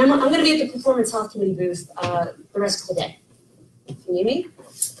 And I'm going to be at the Performance Health Committee booth the rest of the day if you need me.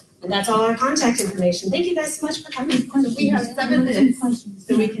 And that's all our contact information. Thank you guys so much for coming. We have 7 minutes,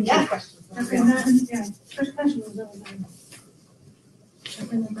 so we can take questions. Yeah, first question was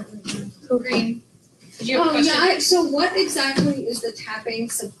Cool Green. Did you have a question? Yeah, so what exactly is the tapping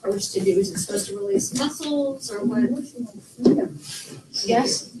supposed to do? Is it supposed to release muscles or what?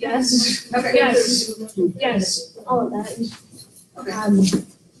 yes. Okay. Yes, all of that. Okay.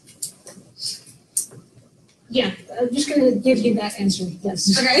 Yeah, I'm just gonna give you that answer,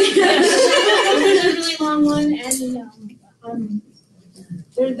 yes. Okay. It's a really long one,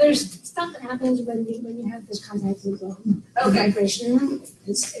 and there's stuff that happens when you have this contact with vibration.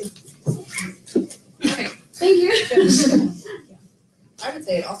 Okay. Thank you. I would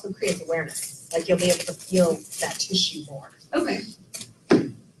say it also creates awareness. Like you'll be able to feel that tissue more. Okay.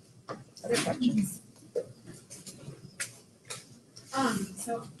 Other questions?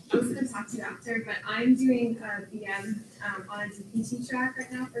 So I was gonna talk to you after, but I'm doing a VM on a PT track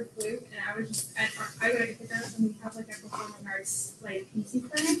right now for Flute, and I would like to that and we have like a performing arts like PT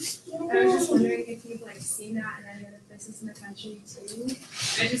clinic. I was just wondering if you've like seen that in any other places in the country too.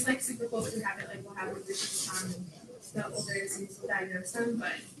 I just like super cool that we have it, like we'll have a group of the older students will diagnose them,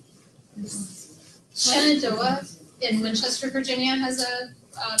 but Shenandoah in Winchester, Virginia has a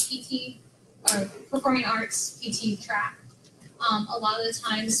PT, performing arts PT track. A lot of the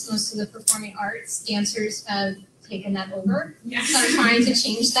times, most of the performing arts dancers have taken that over. yeah. So I'm trying to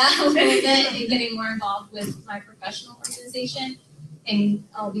change that a little bit and getting more involved with my professional organization. And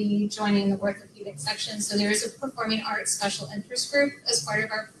I'll be joining the orthopedic section. So there is a performing arts special interest group as part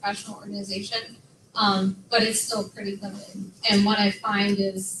of our professional organization. But it's still pretty limited. And what I find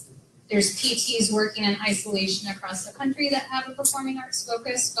is there's PTs working in isolation across the country that have a performing arts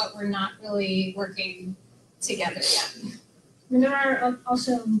focus, but we're not really working together yet. And there are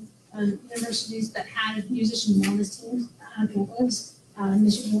also universities that have musician wellness teams.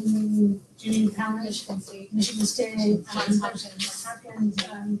 Michigan Junior College, Michigan State, Johns Hopkins.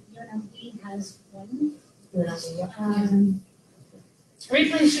 UNLV has one. Every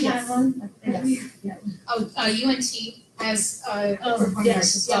place should have one. Oh, UNT has performing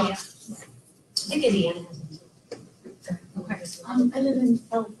arts as well. I think Indiana has one. I live in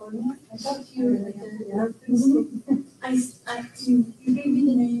California. I thought you were like you gave me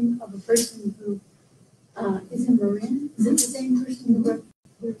the name of a person who is in Marin. Is it the same person who wrote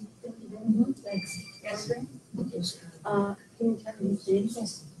the Venmo? Yes. Can you tell me his name?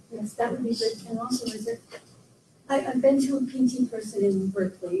 Yes, that would be good. And also, I've been to a PT person in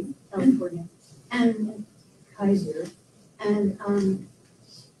Berkeley, California, and Kaiser, and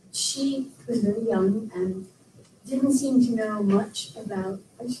she was very young and didn't seem to know much about,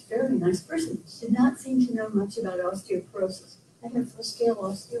 she's a very nice person, did not seem to know much about osteoporosis. I have full-scale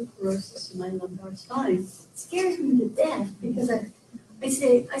osteoporosis in my lumbar spine. It scares me to death because I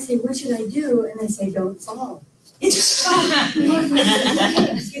say, what should I do? And I say, don't fall. It's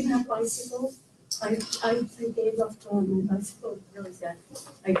given up bicycles. I gave up on my bicycle really sad.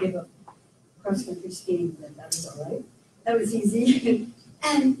 I gave up. cross-country skiing, but that was all right. That was easy.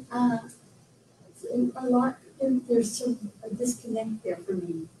 And a lot, there's sort of a disconnect there for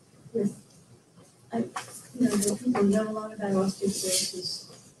me with, the people know a lot about osteoporosis,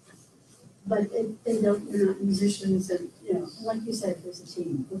 but they're not musicians, and, like you said, there's a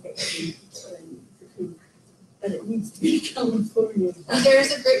team, okay, but it needs to be California.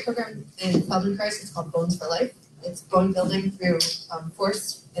 There's a great program in Feldenkrais, it's called Bones for Life. It's bone building through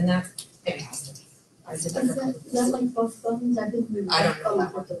force, and that's fantastic. I did that. Is that like both bones? I didn't remember. I don't know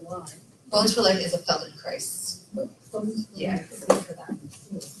that one. Why? Bones for Life is a Feldenkrais. Bones. Yeah, good for that.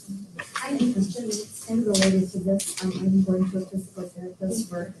 I have a question, it's kind of related to this. I'm going to a physical therapist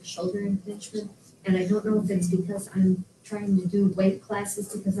for shoulder impingement, and I don't know if it's because I'm trying to do weight classes,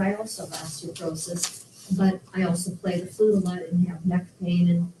 because I also have osteoporosis, but I also play the flute a lot and have neck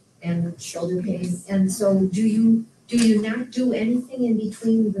pain and shoulder pain. And so do you not do anything in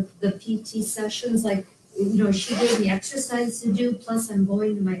between the PT sessions? Like, she gave me exercise to do, plus I'm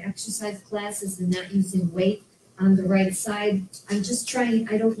going to my exercise classes and not using weight on the right side. I'm just trying,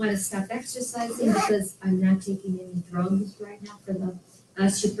 I don't want to stop exercising because I'm not taking any drugs right now for the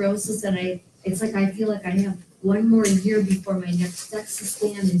osteoporosis, and it's like I feel like I have one more year before my next DEXA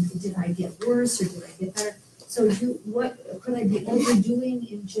scan, and did I get worse or did I get better? So what could I be overdoing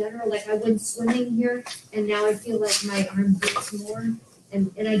in general? Like I went swimming here and now I feel like my arm hurts more,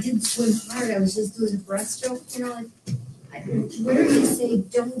 and I didn't swim hard, I was just doing a breaststroke, where do you say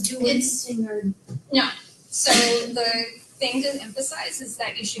don't do anything or? No. So the thing to emphasize is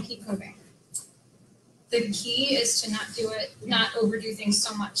that you should keep moving. The key is to not overdo things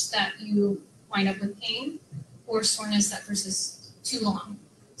so much that you wind up with pain or soreness that persists too long.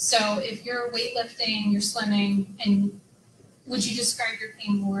 So if you're weightlifting, you're swimming, and would you describe your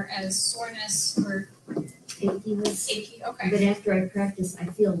pain more as soreness or achy? Okay. But after I practice, I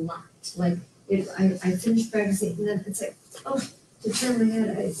feel locked. Like if I finish practicing, and then it's like, to turn my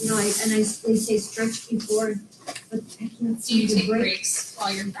head, they say stretch before, but I can't Do you seem to take break. breaks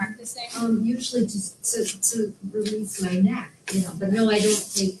while you're practicing? Usually just to release my neck, but no, I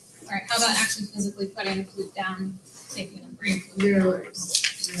don't take. All right, how about actually physically putting the flute down, taking a break? Really.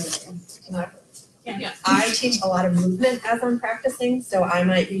 Yeah. I teach a lot of movement as I'm practicing, so I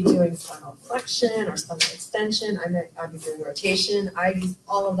might be doing spinal flexion or spinal extension. I'll be doing rotation. I use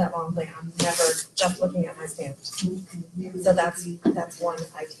all of that while I'm playing. I'm never just looking at my stand. So that's one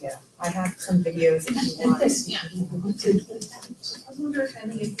idea. I have some videos if you want. I wonder if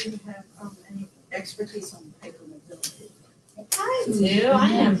any of you have any expertise on hypermobility. I do. I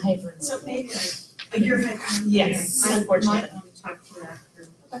am hyper. So maybe you're hyper. Yes, I unfortunately. might talk to you after.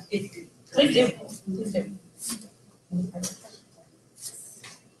 Please do. Please do.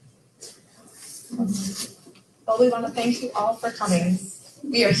 Well, we want to thank you all for coming.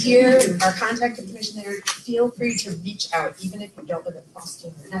 We are here, our contact information there. Feel free to reach out, even if you don't live in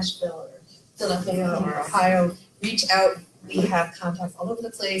Boston or Nashville or Philadelphia or Ohio. Reach out. We have contacts all over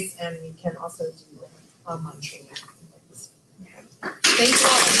the place, and we can also do online training. Thank you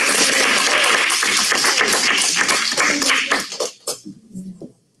all.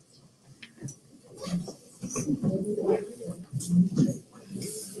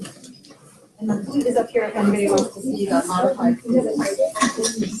 And the flute is up here if anybody wants to see the modified flute. I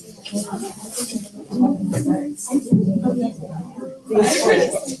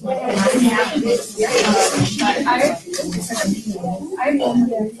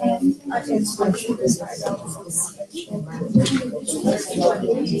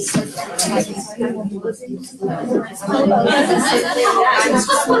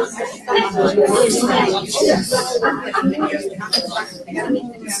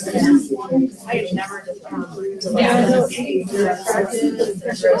have never just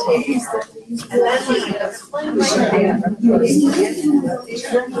rotate. And then when I explain my idea,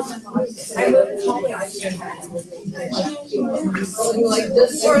 like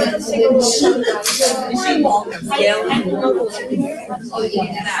this sort of single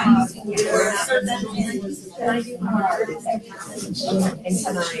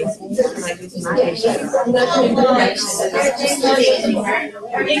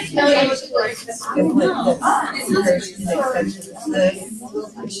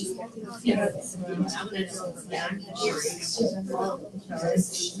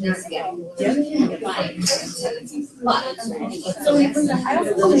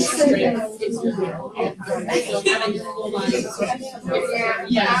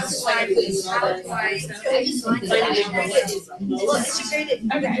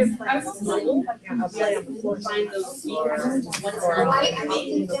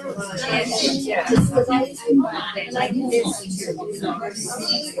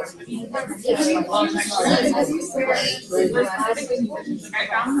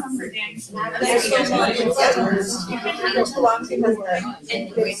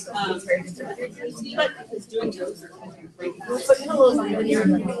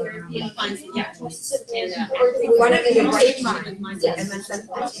One of you take mine, and then send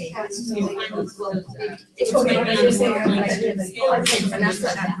it to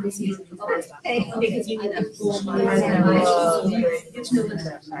because you need that full mind.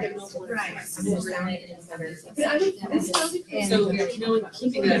 So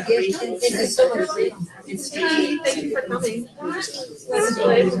keeping that it's so much. Thank you for coming. That's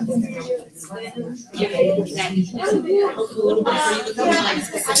good. Yeah, exactly. A little bit for you to come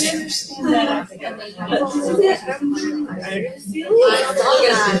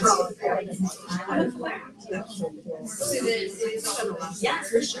like. Yeah,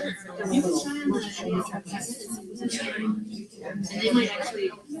 for sure. And they might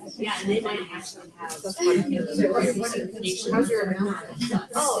actually, and they might actually have. How's your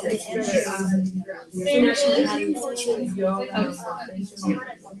oh,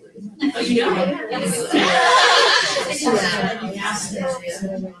 you know?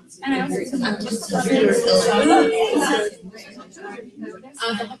 And I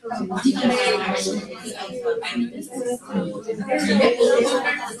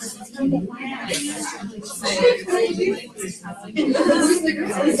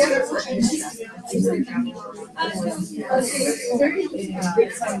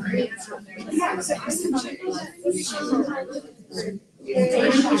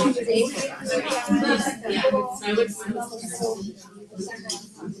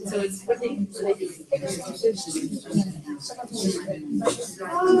so it's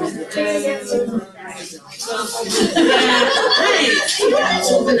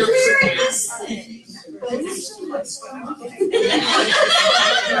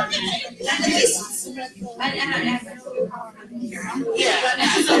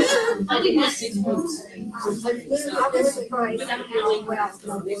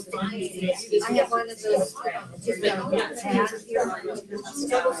I have one of those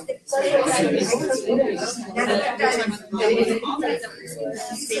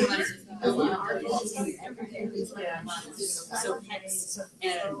so hex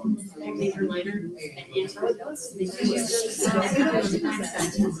and major minor and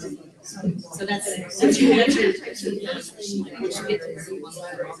so that's you get to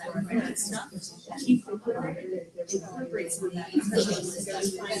stuff. Keep incorporate some of that.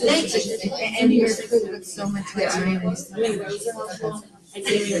 and you're good with so much time. I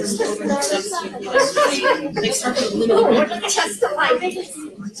did they start to limit Just the light.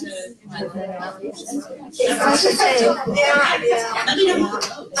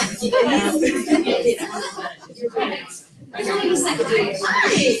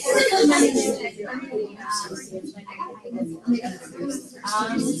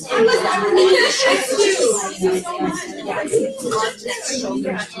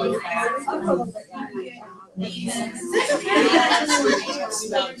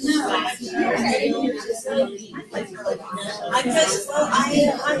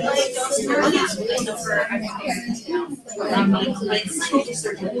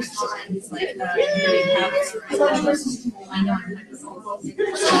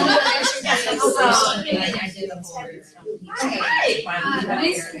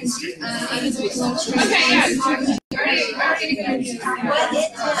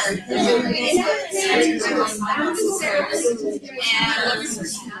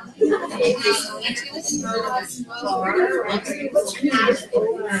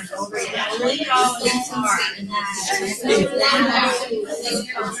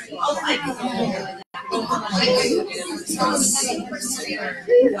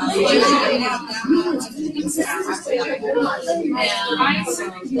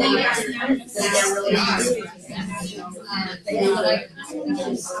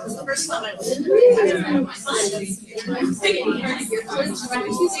 First time I was in the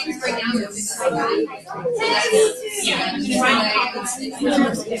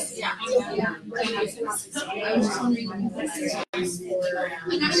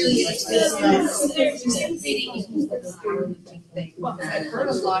I've heard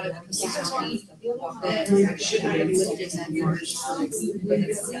a lot of that shouldn't be lifted that much.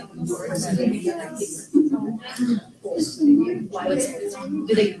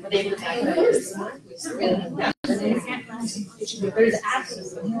 Do they were able to back it up? There's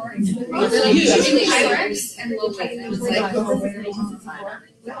absolutely usually high and low weight. It was like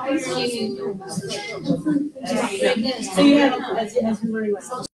So you have as you learn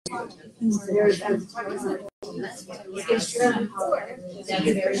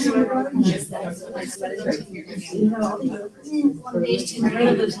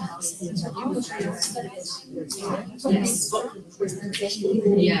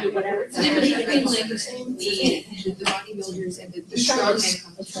Yeah. Between like the bodybuilders and the strongmen.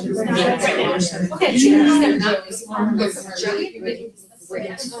 Okay.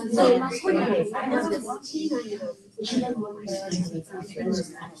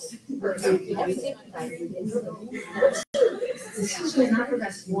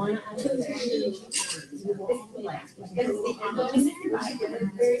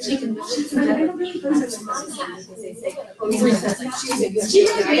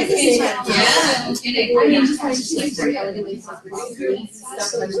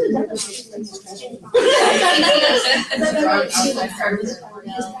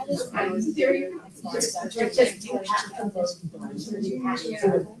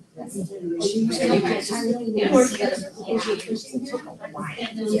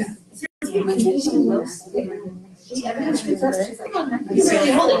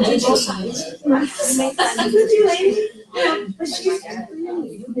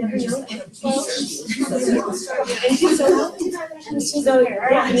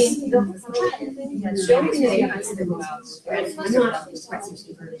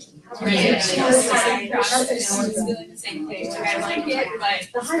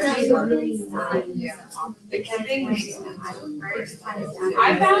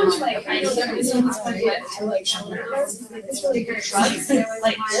 I found like I know that this one's fun, but I like it's really great drugs.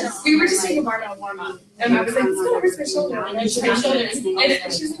 Like we were just taking a barbell warm up, and I was like, "It's gonna hurt my shoulder," and then she my shoulders,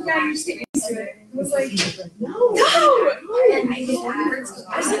 and she's like, "Yeah, you're just getting used to it." I was like, "No,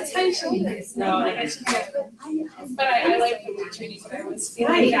 I said tight shoulders." No, like I should get, but I like the weight training, but I was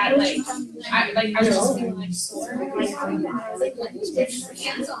feeling that I was just feeling like sore.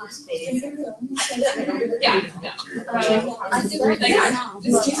 Yeah, no. I think like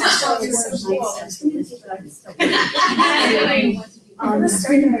this keeps myself is so cool.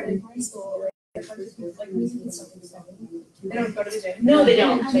 They don't go to the gym. No, they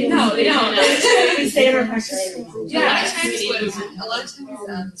don't. No, they don't. We stay in our practice. Yeah, a lot of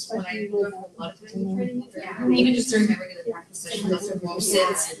times when I go for a lot of time training, even just during my regular practice session, lots of wall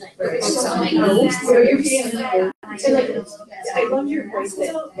sits, or something like that. I love your voice.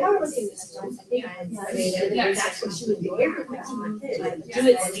 That's what she would do. Do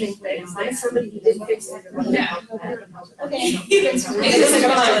it strength things. Find somebody who didn't fix it. Yeah. Okay.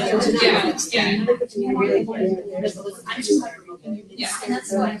 Yeah. Yeah, and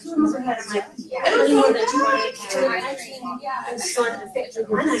that's why I don't know that you want to. I just wanted to fix it.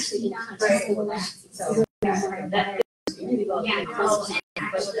 I'm actually in so that really well.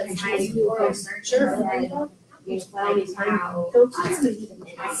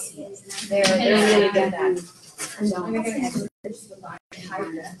 They're really good at that.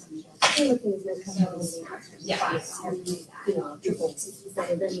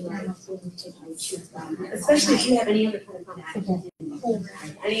 Especially if you have any other kind of contact.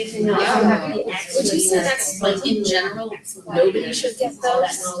 Anything else. Would you say that's like in general, nobody should get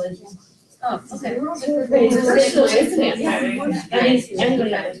those? knowledge. Oh, okay. That means anybody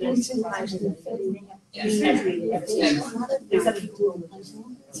that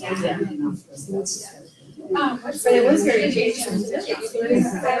But it was very engaging.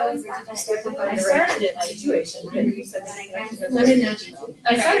 I started it situation.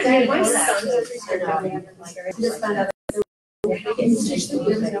 I started it my son. Just found out.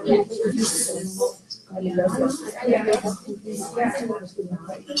 And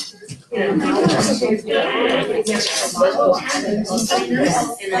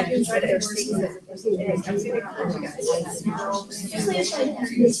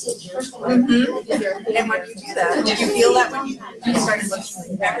when you do that, did you feel that when you started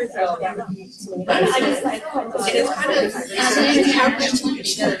looking at everything? But it is kind of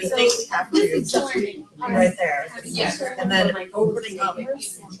counterintuitive. We think we have to right there. And then opening up, you can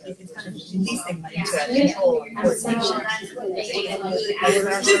kind of these things to control.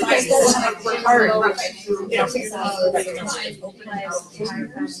 We're hard, you know, figure out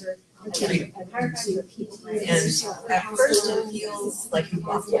and at first it feels like you've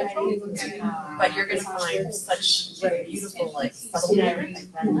lost control, but you're gonna find such beautiful, like, subtle areas.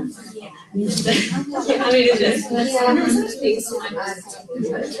 I mean, it is.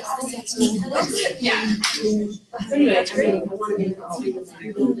 Yeah. Anyway, it's great. I want to be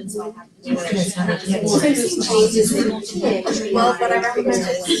Well, what I recommend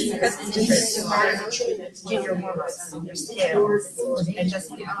is because it's different to junior warm-ups, there's tails, and just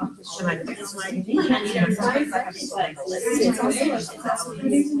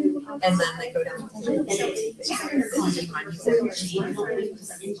And then they go down.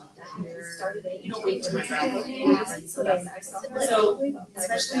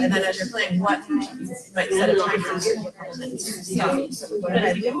 And then as you're playing, what might set a time for you? What did I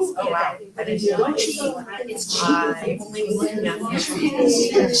lose? Oh wow, I didn't know. I only was looking at the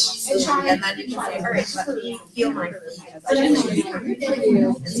and then you can say, all right, let me feel my feet as I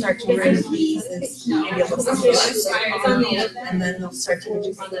and start to bring the pieces, maybe a little bit, and then they'll start to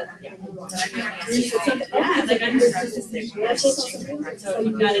do something. Yeah, like I'm this thing. So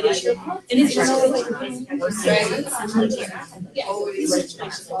you've got an issue. And it's just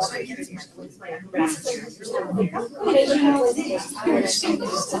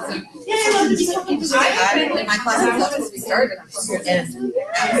my class we started and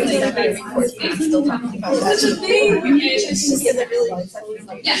still talking about that.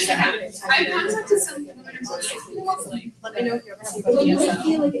 Yes, I have. I've contacted some people that are let me know if you ever have anybody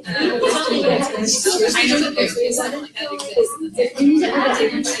else. I know that there is something like that exists.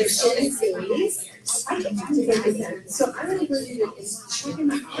 So I'm gonna go do this.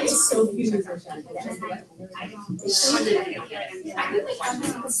 It's so beautiful.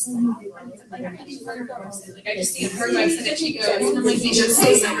 Like I just see her website that she goes, and I'm like, they just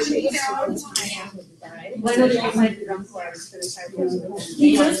say something there all the time. Well, I know they might be drum choirs for the side.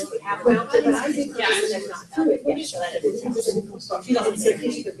 He does have well, but I think that's not true. Yeah, so that is. He doesn't say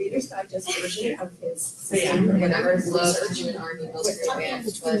he the Reader's Digest version of his. Whenever love to do an army military band,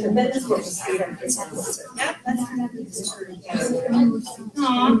 but And then that's what we see them. yeah, that's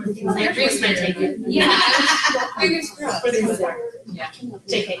their dreams might take it. Yeah. Fingers crossed. Yeah.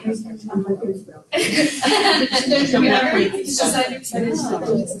 JK.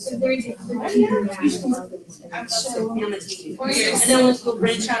 Absolutely. 4 years. And then we'll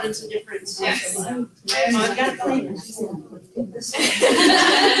branch out into different. Yes. I've got plans. I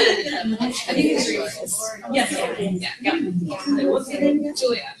think it's 3 years. Yes. Yeah. What's your name?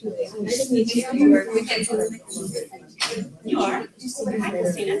 Julia. Nice to meet you. You are? Hi,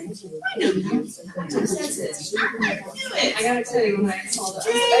 Christina. I know you. I gotta tell you when I saw that. I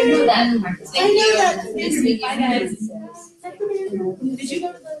know that. Thank you. Nice to meet you. Bye, guys. Did you go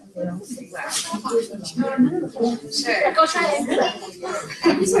to the? Sure. Go try it.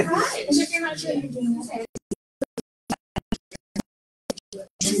 I'm surprised. You're not sure you're doing okay.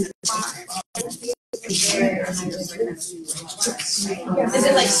 Is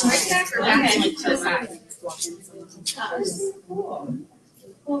it like smart tech or back end like to the side?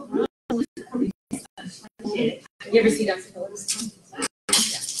 You ever see Dr. Phillips?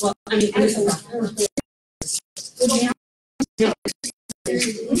 Well, I mean,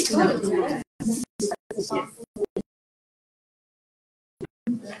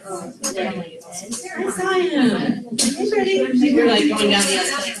 You're like going down the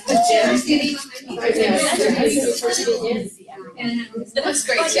other It looks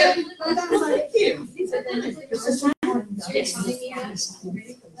great too. Thank you.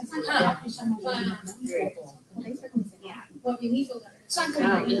 What we need to learn. It's not good.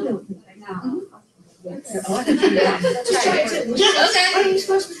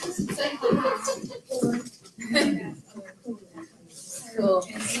 Cool.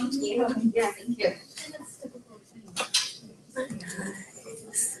 Yeah, thank you.